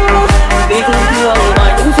liêu. Vì thương thương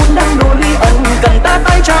mà những phút đang đôi ẩn cần ta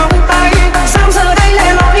tay trong tay. Sao giờ đây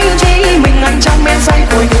lẻ loi chi mình ăn trong men say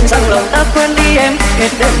thôi nhưng rằng lòng ta quên đi em. Hết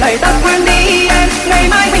đêm này ta quên đi em. Ngày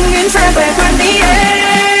mai mình nguyện sẽ về quên đi em.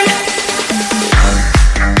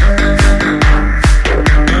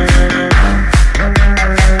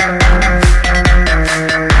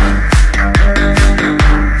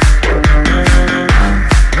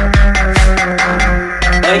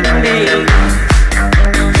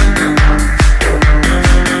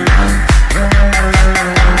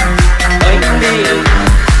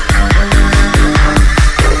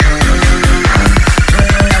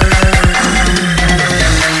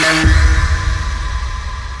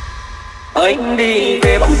 Anh đi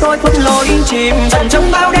về bóng tôi khuất lối chìm dần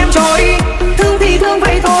trong bao đêm trôi. Thương thì thương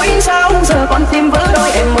vậy thôi sao giờ còn tim vỡ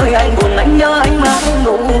đôi. Em ơi anh buồn anh nhớ anh mang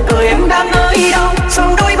nụ cười em đang nơi đâu.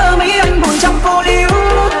 Sau đôi bờ mi anh buồn trong cô liêu.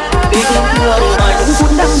 Vì thương thương mà những phút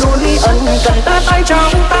đang đôi ẩn cần ta tay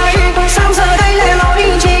trong tay. Sao giờ đây lẻ loi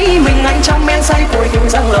chi mình anh trong men say thôi nhưng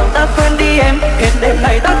rằng lòng ta quên đi em. Hết đêm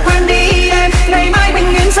này ta quên đi em. Ngày mai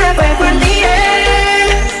mình nguyện sẽ về quên đi em.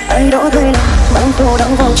 Anh đổ thời nào mang thô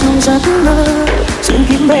đắng vào trong giấc mơ. Xin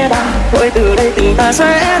kín bé đằng thôi từ đây tình ta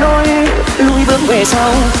sẽ đôi. Lùi bước về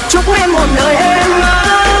sau chúc em một đời em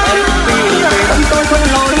mơ. Vì đời tâm tôi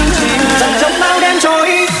không lối chìm dần trong bao đêm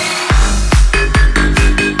trôi.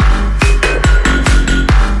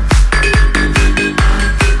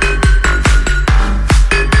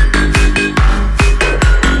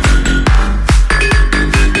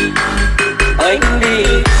 Anh đi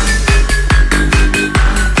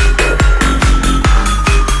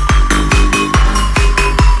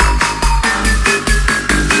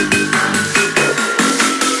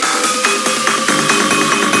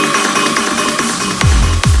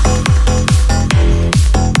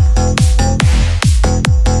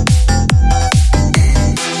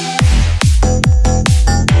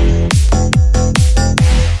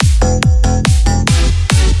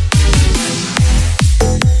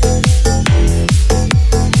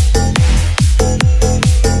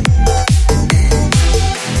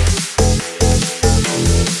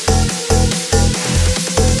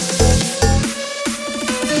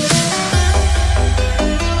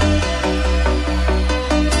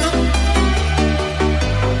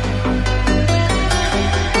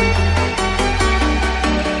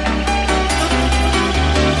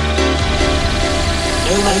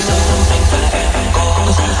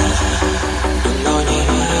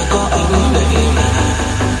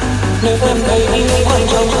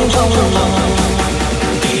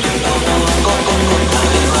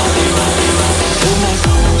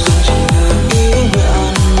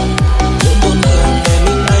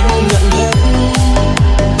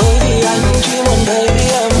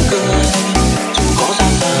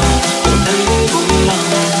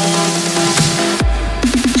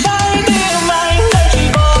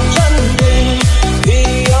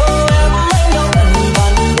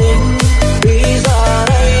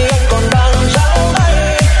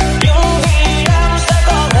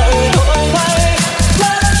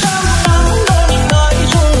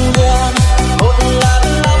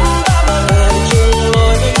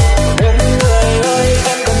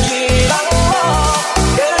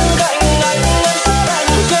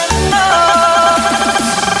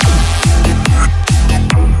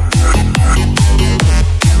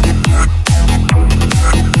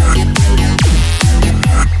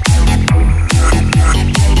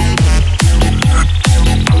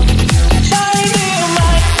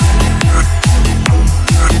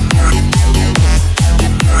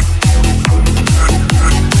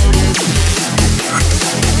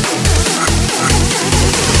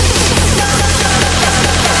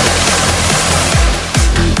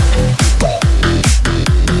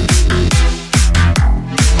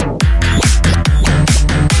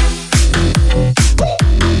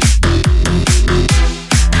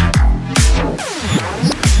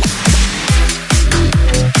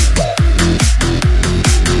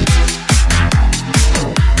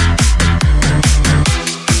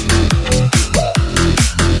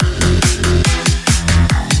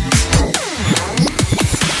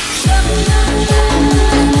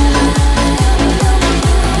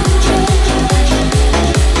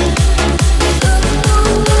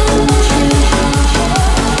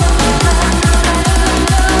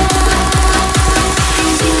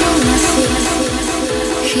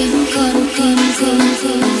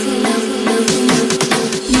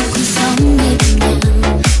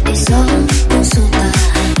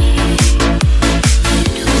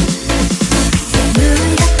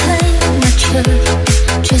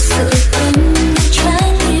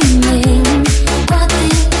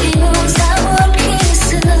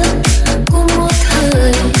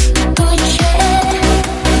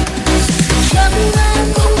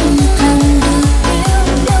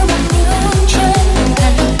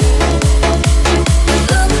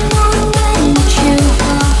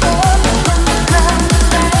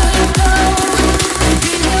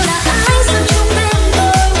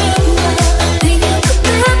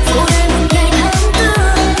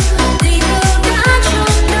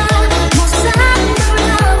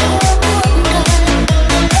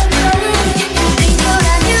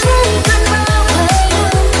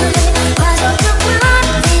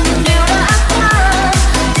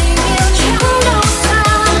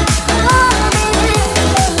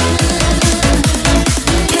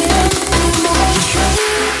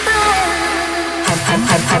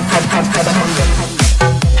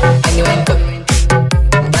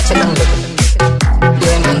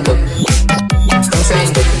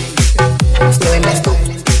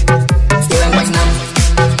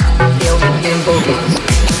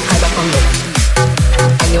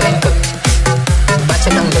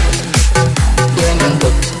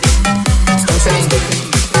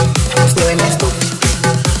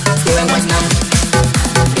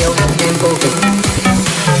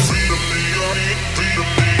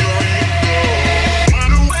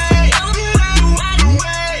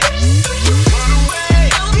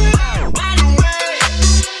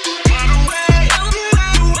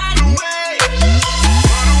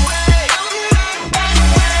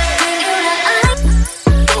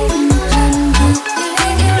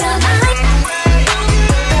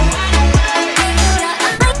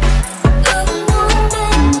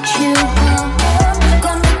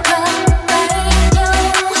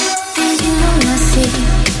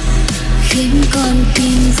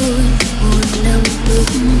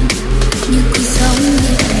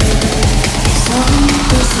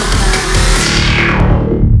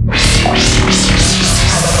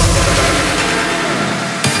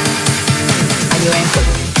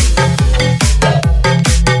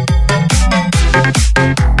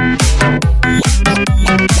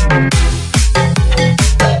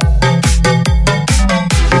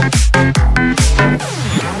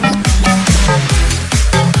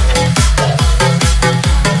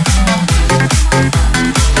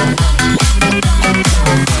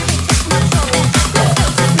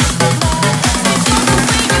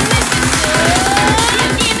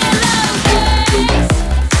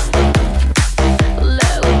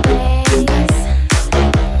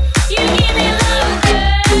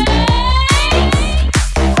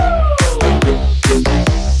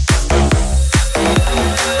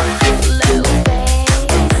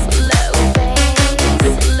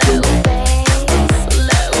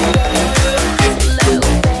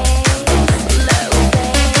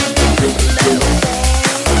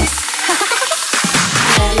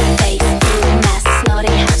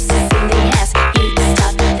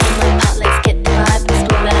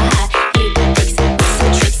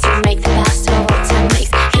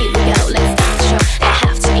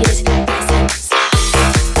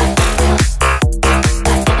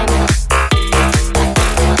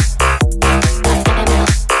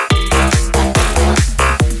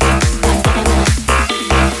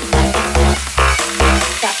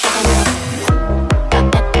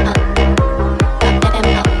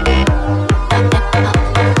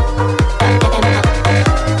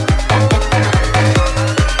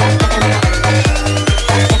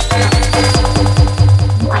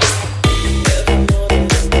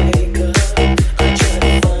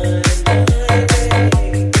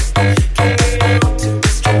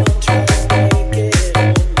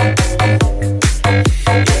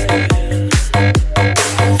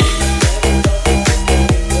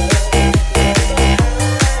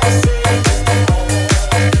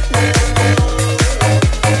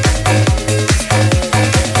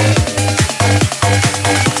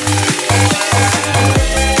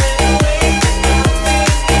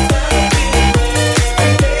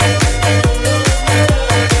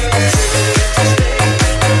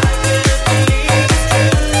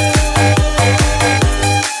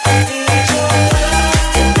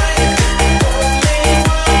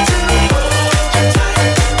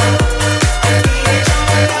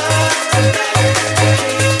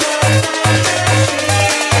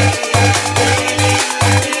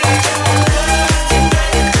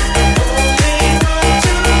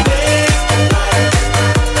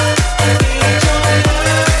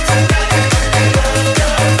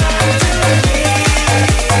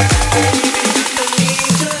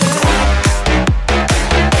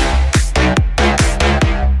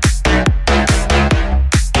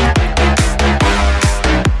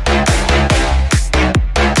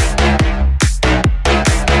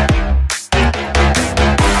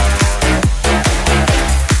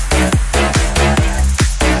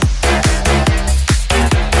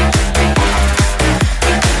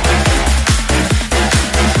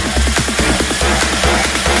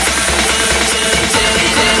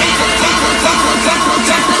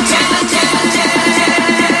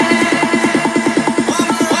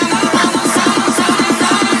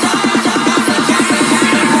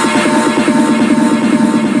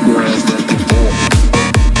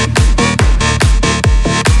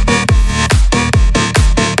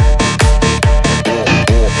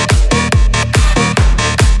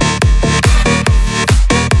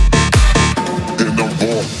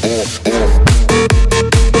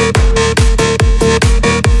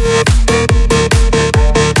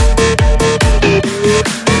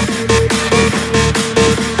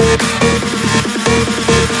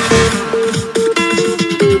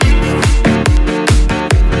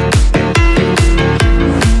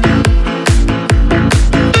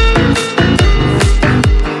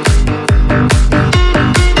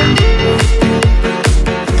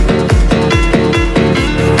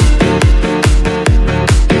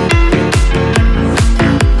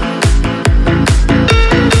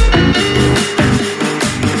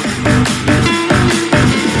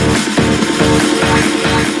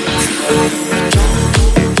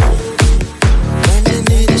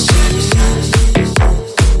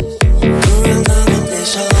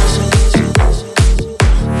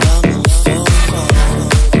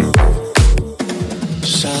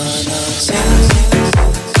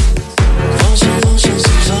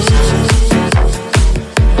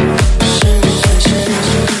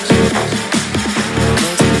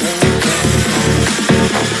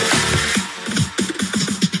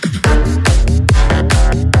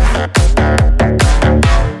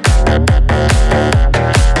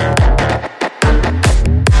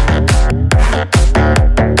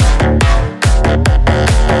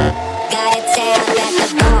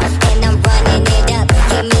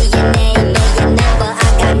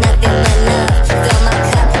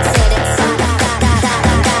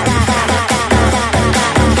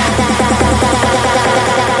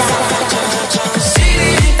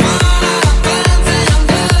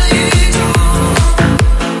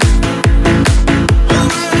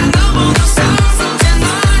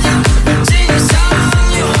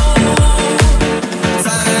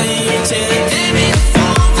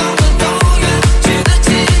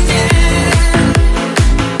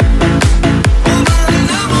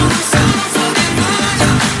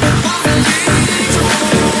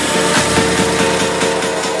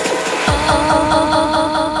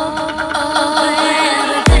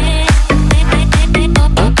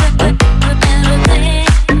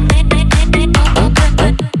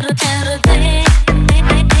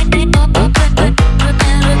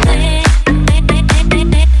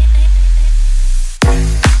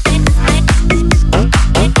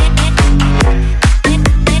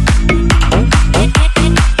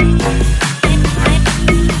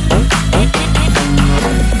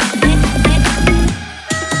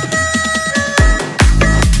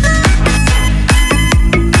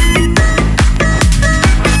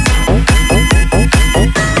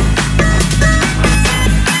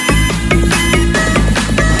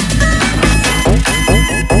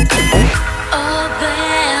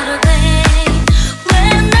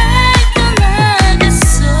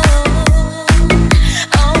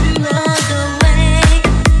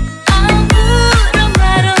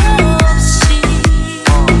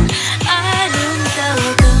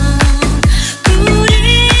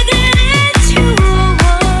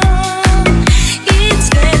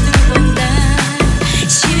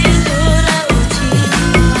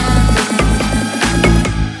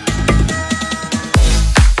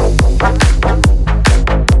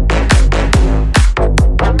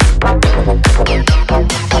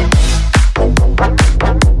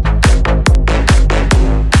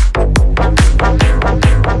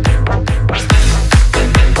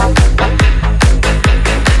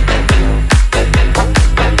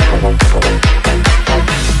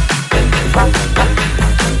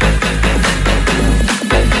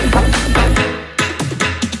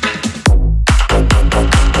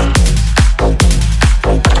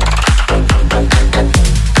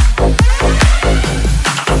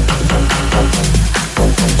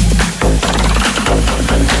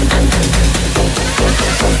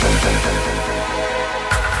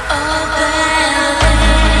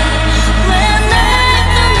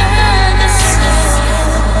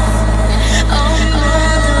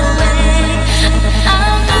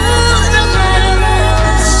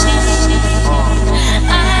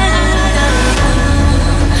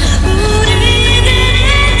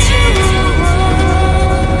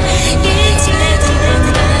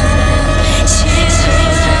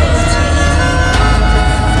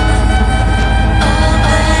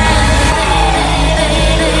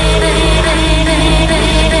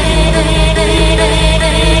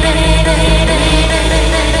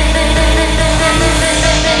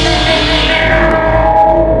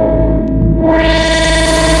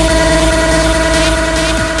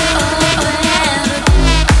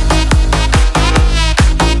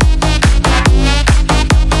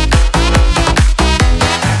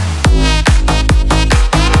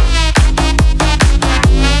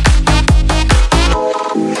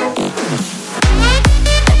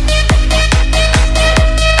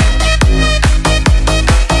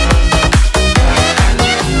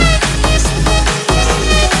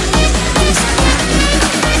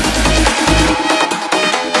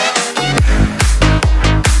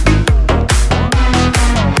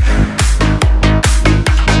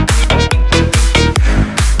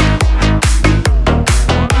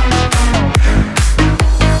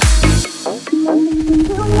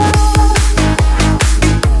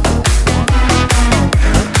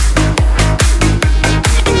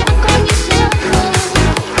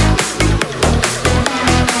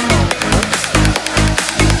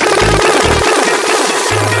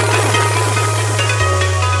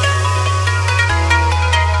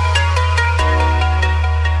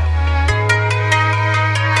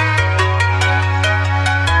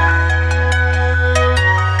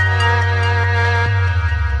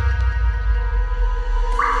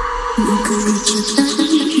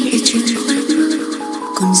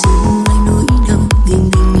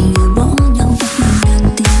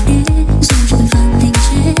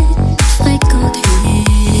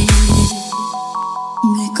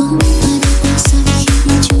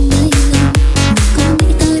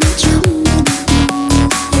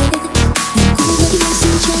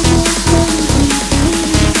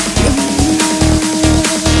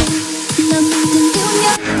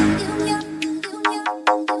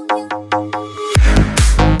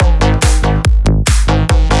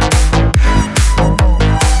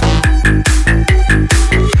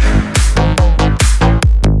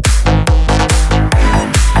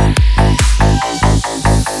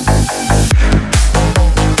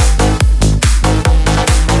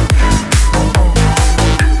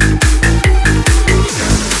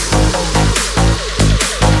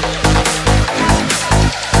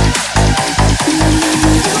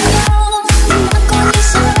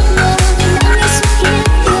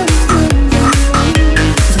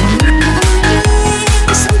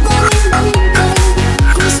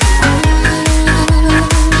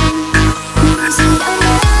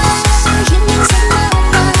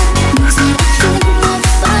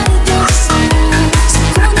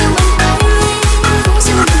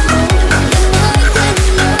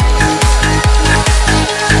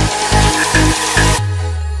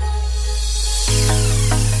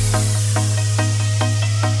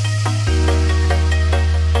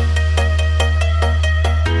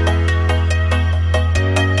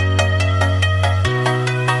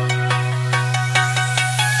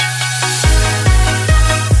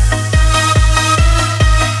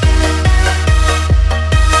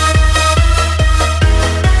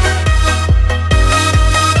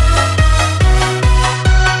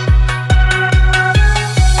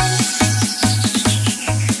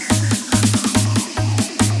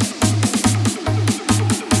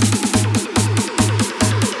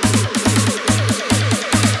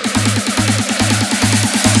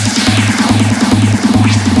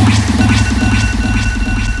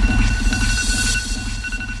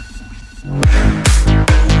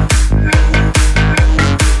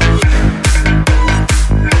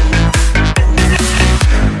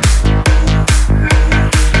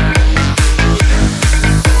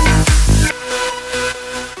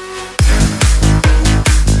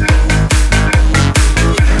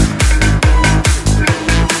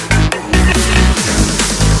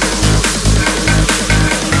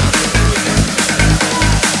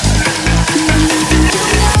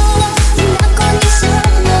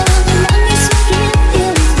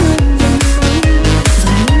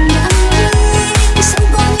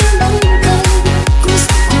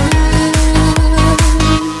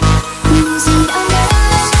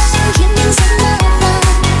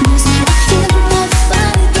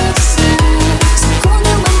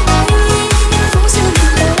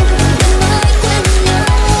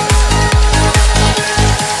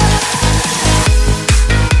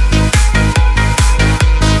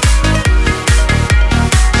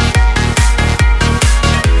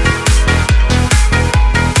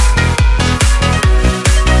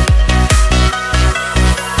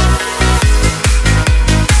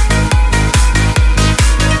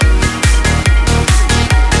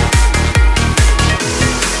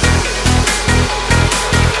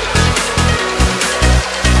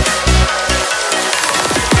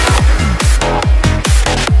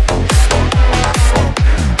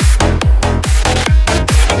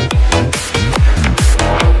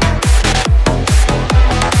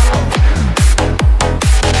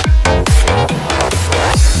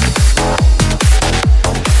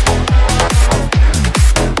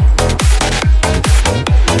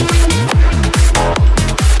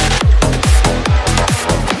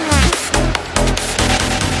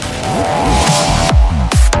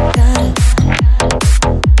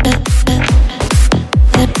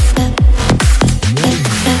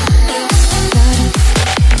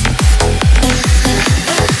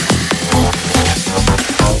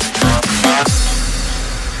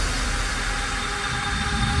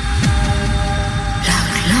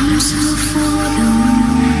giờ phố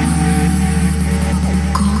đông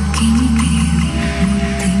có kín tìm một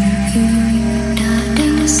tình yêu đã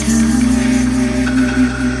đánh rơi.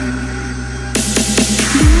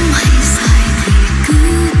 Đúng hay sai thì cứ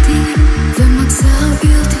tin về mặc dao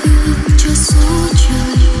yêu thương cho số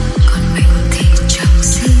trời, còn mình thì chẳng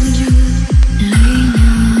xin lấy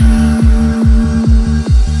nhau.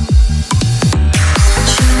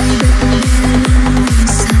 Trời đất lên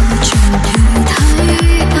sao chẳng thể thấy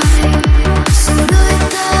ai, dù đôi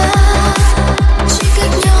ta chỉ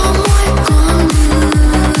cách nhau mỗi con đường.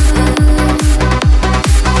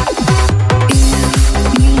 Yêu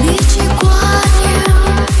mình đi chỉ quá nhiều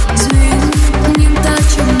duyên, nhưng ta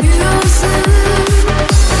chẳng yêu dư.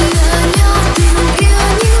 Lỡ nhau tình yêu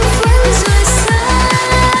nhưng vẫn rời xa,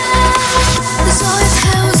 dõi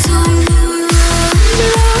theo dòng nước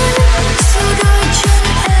lớn, sau đôi chân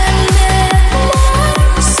em mệt mỏi.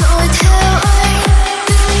 Dõi theo anh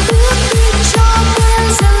từng bước đi cho quen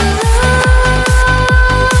dần lớn.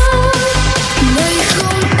 Ngày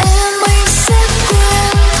không em anh sẽ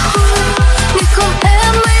quen thôi, ngày không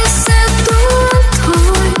em anh sẽ tốt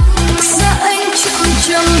thôi. Xa anh chọn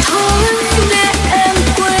chậm thôi để em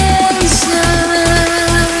quen dần.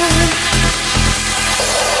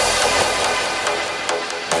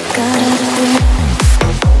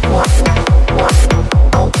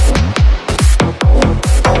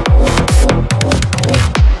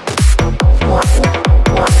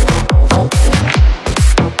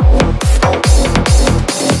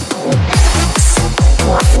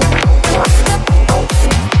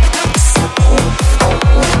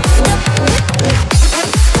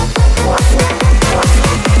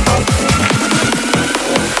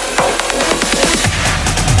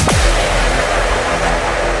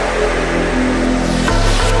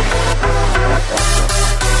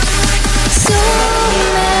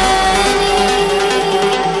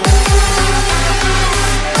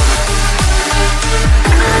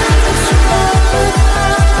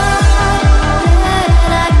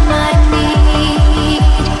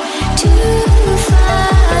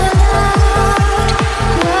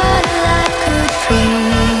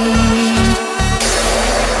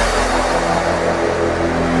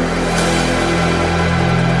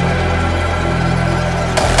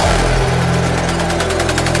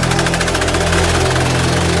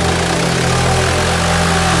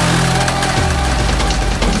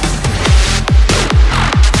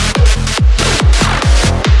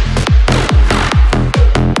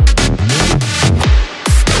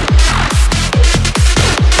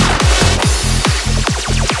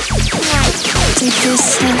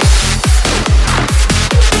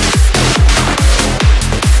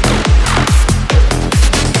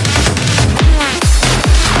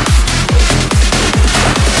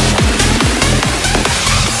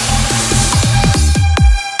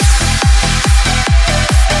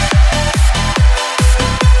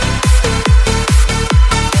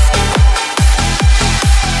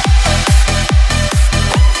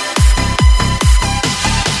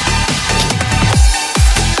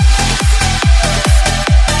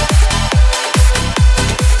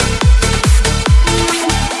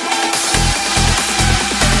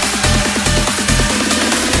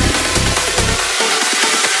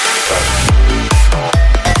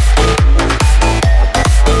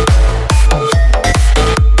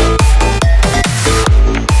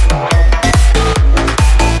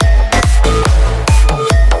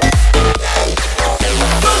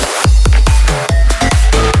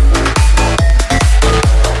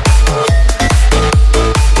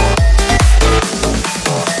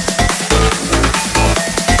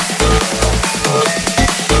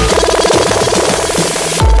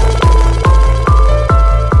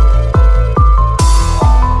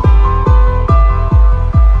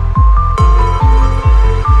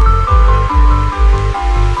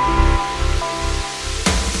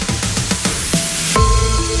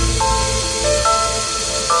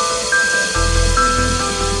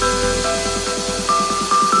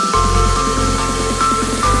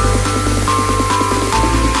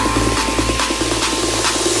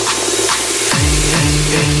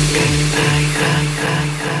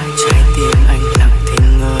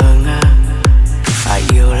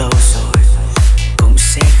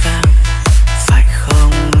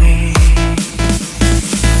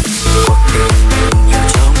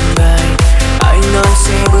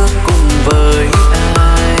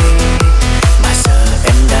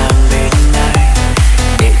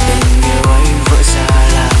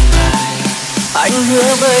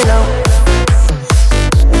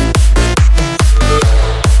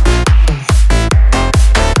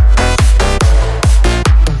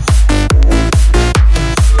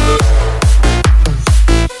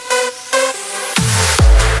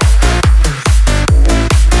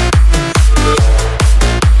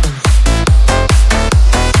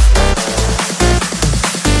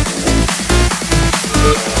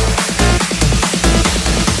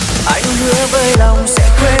 với lòng sẽ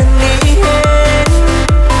quên đi hết,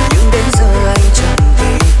 nhưng đến giờ anh chẳng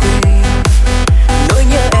thể quên. Nỗi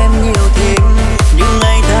nhớ em nhiều thêm những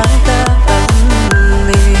ngày tháng ta ấm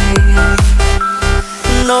êm.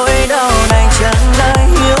 Nỗi đau này chẳng ai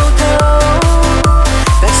hiểu thấu,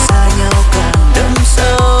 cách xa nhau càng đậm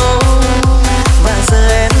sâu. Và giờ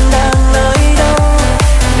em đang nơi đâu,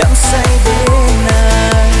 đắm say bên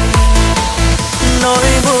ai. Nỗi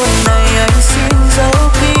buồn này anh xin giấu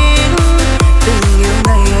kín, tình yêu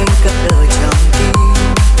này anh cất ở trong tim.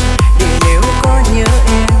 Để nếu có nhớ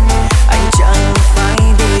em, anh chẳng phải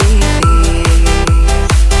đi tìm.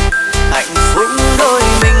 Hạnh phúc đôi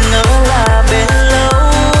mình ở là bên lâu,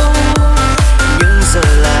 nhưng giờ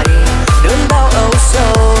lại đớn đau âu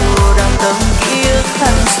sâu. Đang tâm kiếp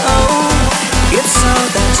hằn sâu, kiếp sau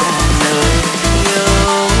ta tràn nơi yêu.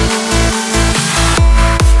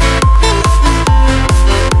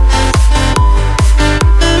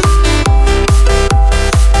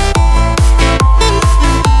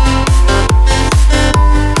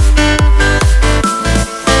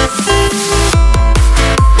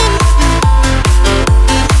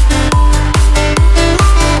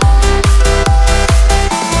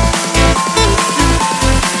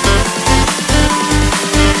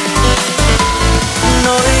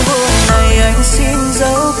 Nỗi buồn này anh xin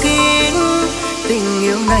giấu kín, tình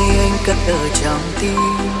yêu này anh cất ở trong tim.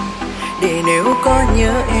 Để nếu có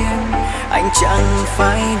nhớ em, anh chẳng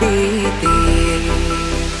phải đi tìm.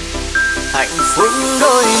 Hạnh phúc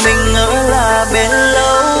đôi mình ở là bên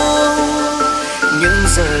lâu, nhưng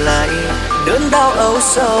giờ lại đớn đau âu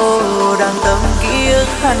sâu. Đang tâm kiếp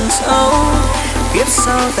hằn sâu, kiếp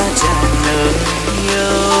sau ta tràn nơi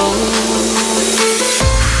yêu.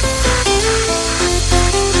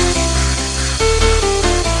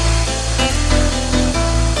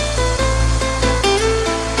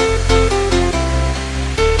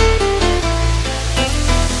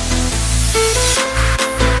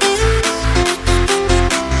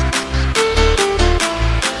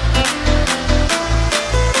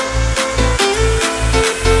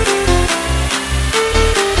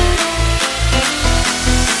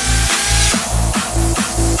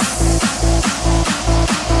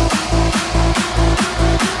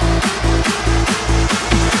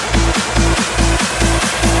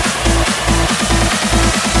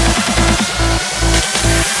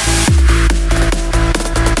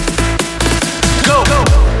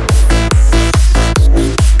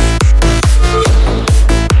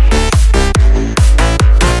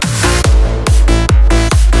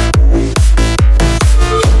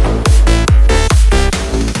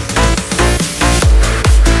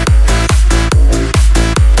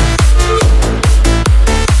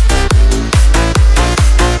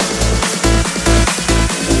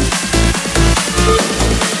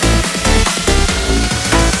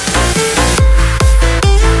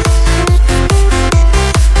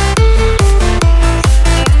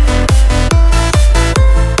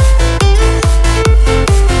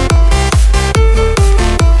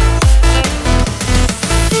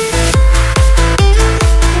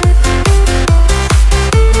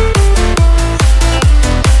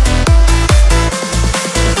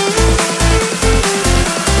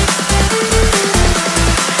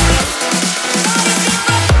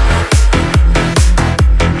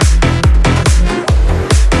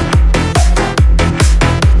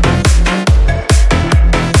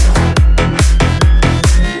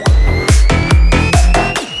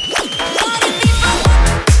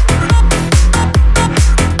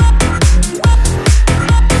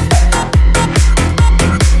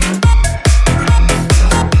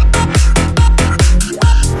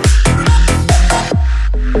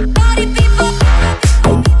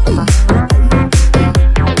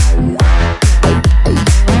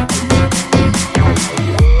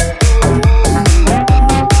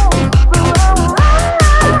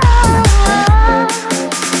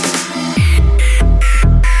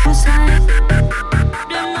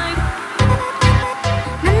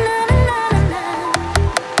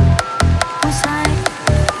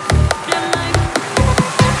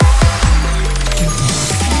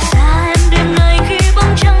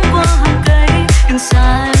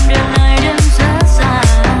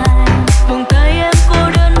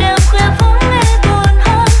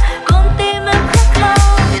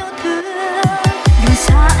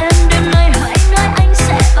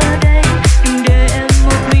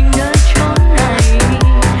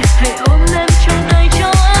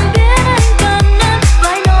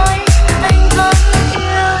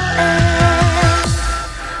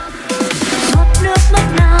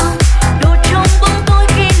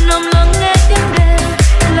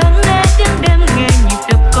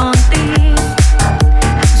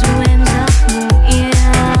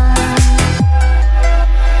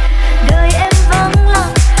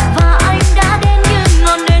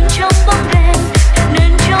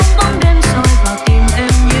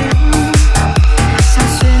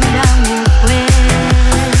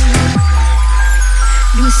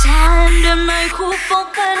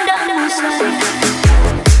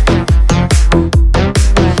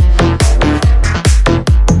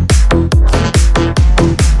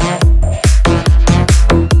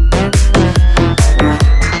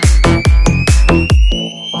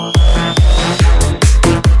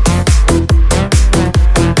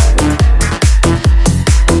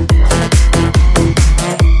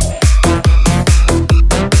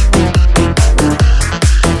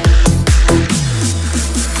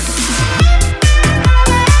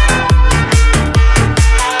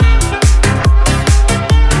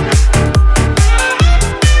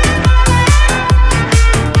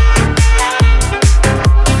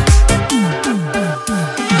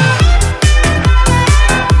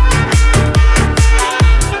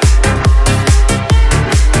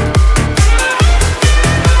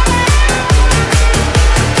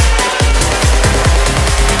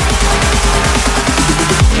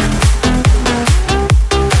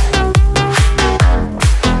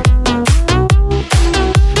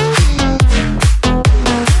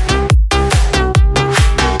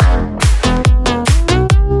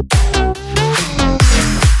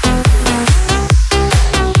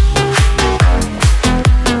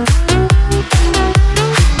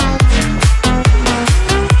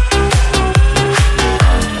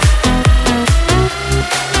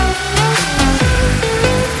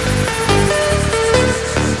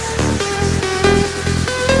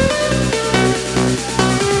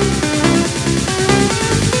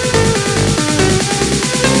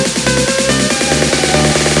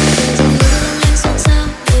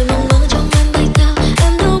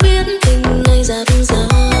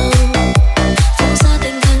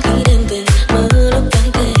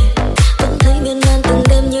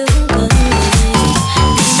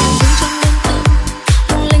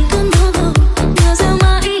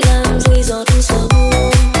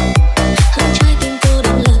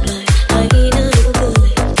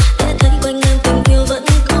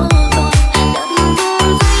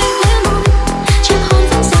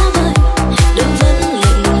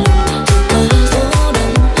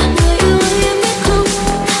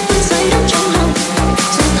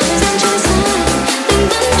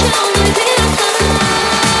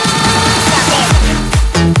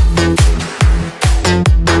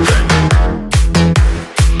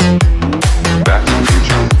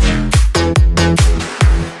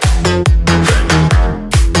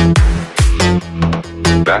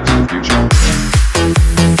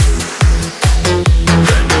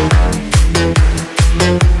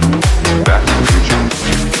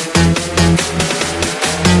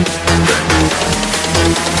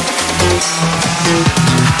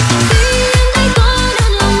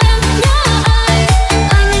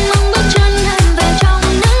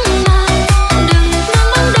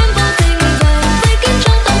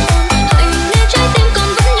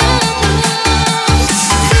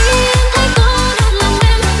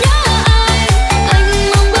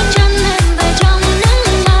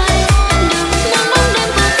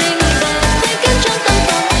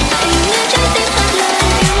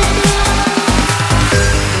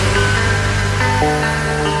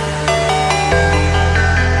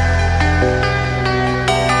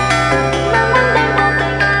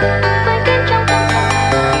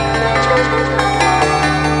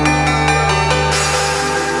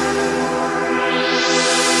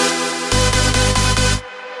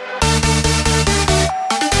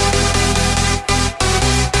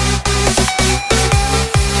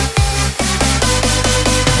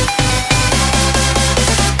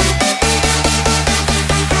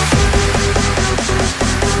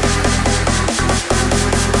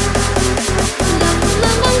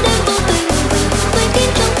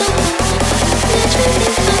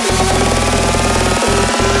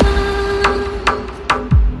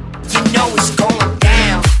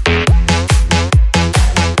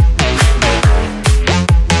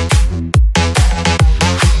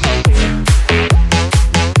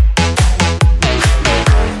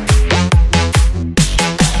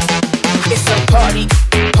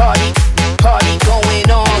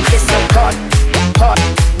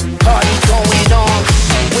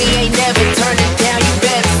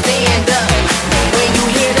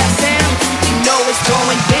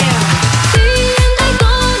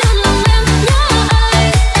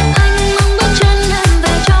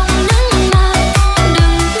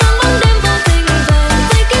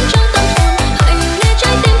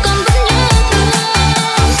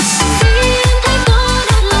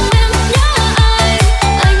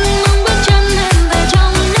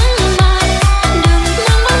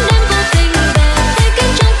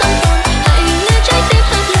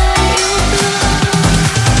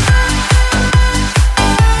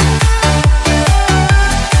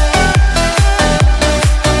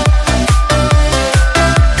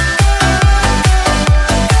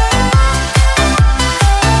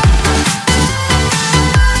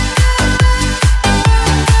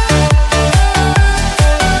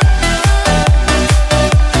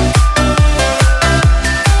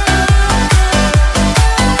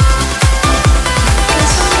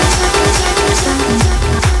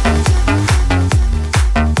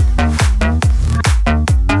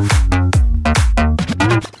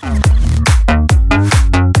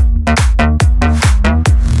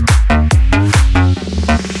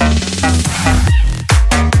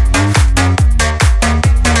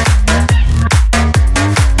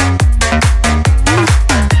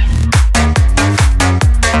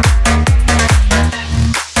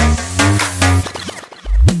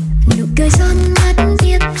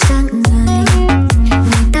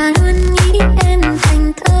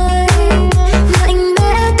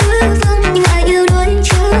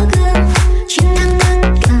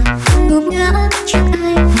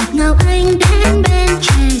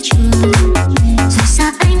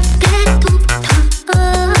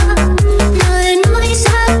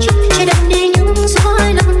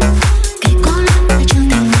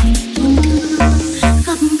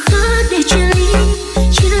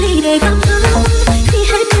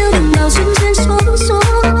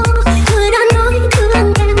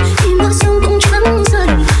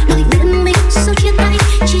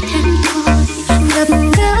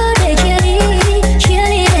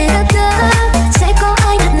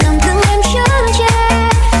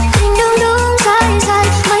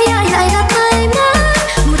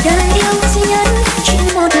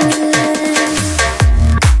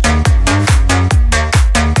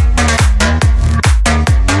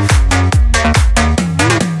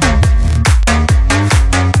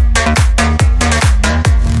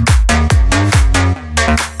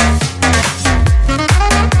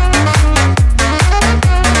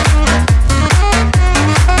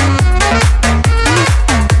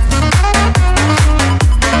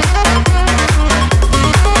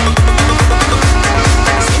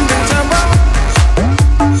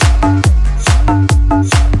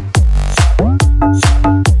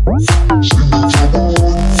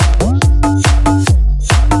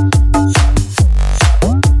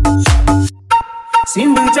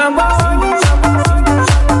 Xin đừng chạm vào anh.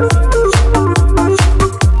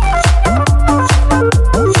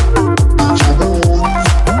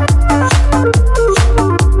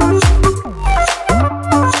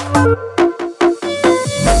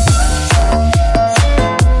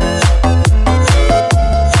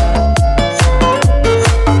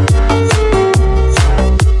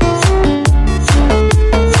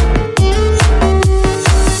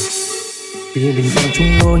 Vì bình thường chung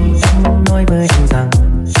đôi em muốn nói với anh rằng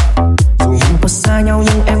dù mình có xa nhau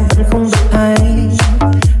nhưng em vẫn không được thấy.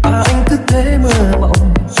 Và anh cứ thế mơ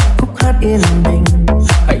mộng khúc hát yên bình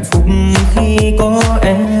hạnh phúc khi có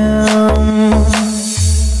em.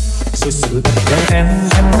 Rồi sự thật rằng em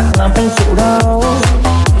đã làm anh khổ đau.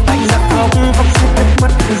 Anh đã khóc khóc nước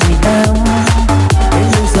mắt vì em.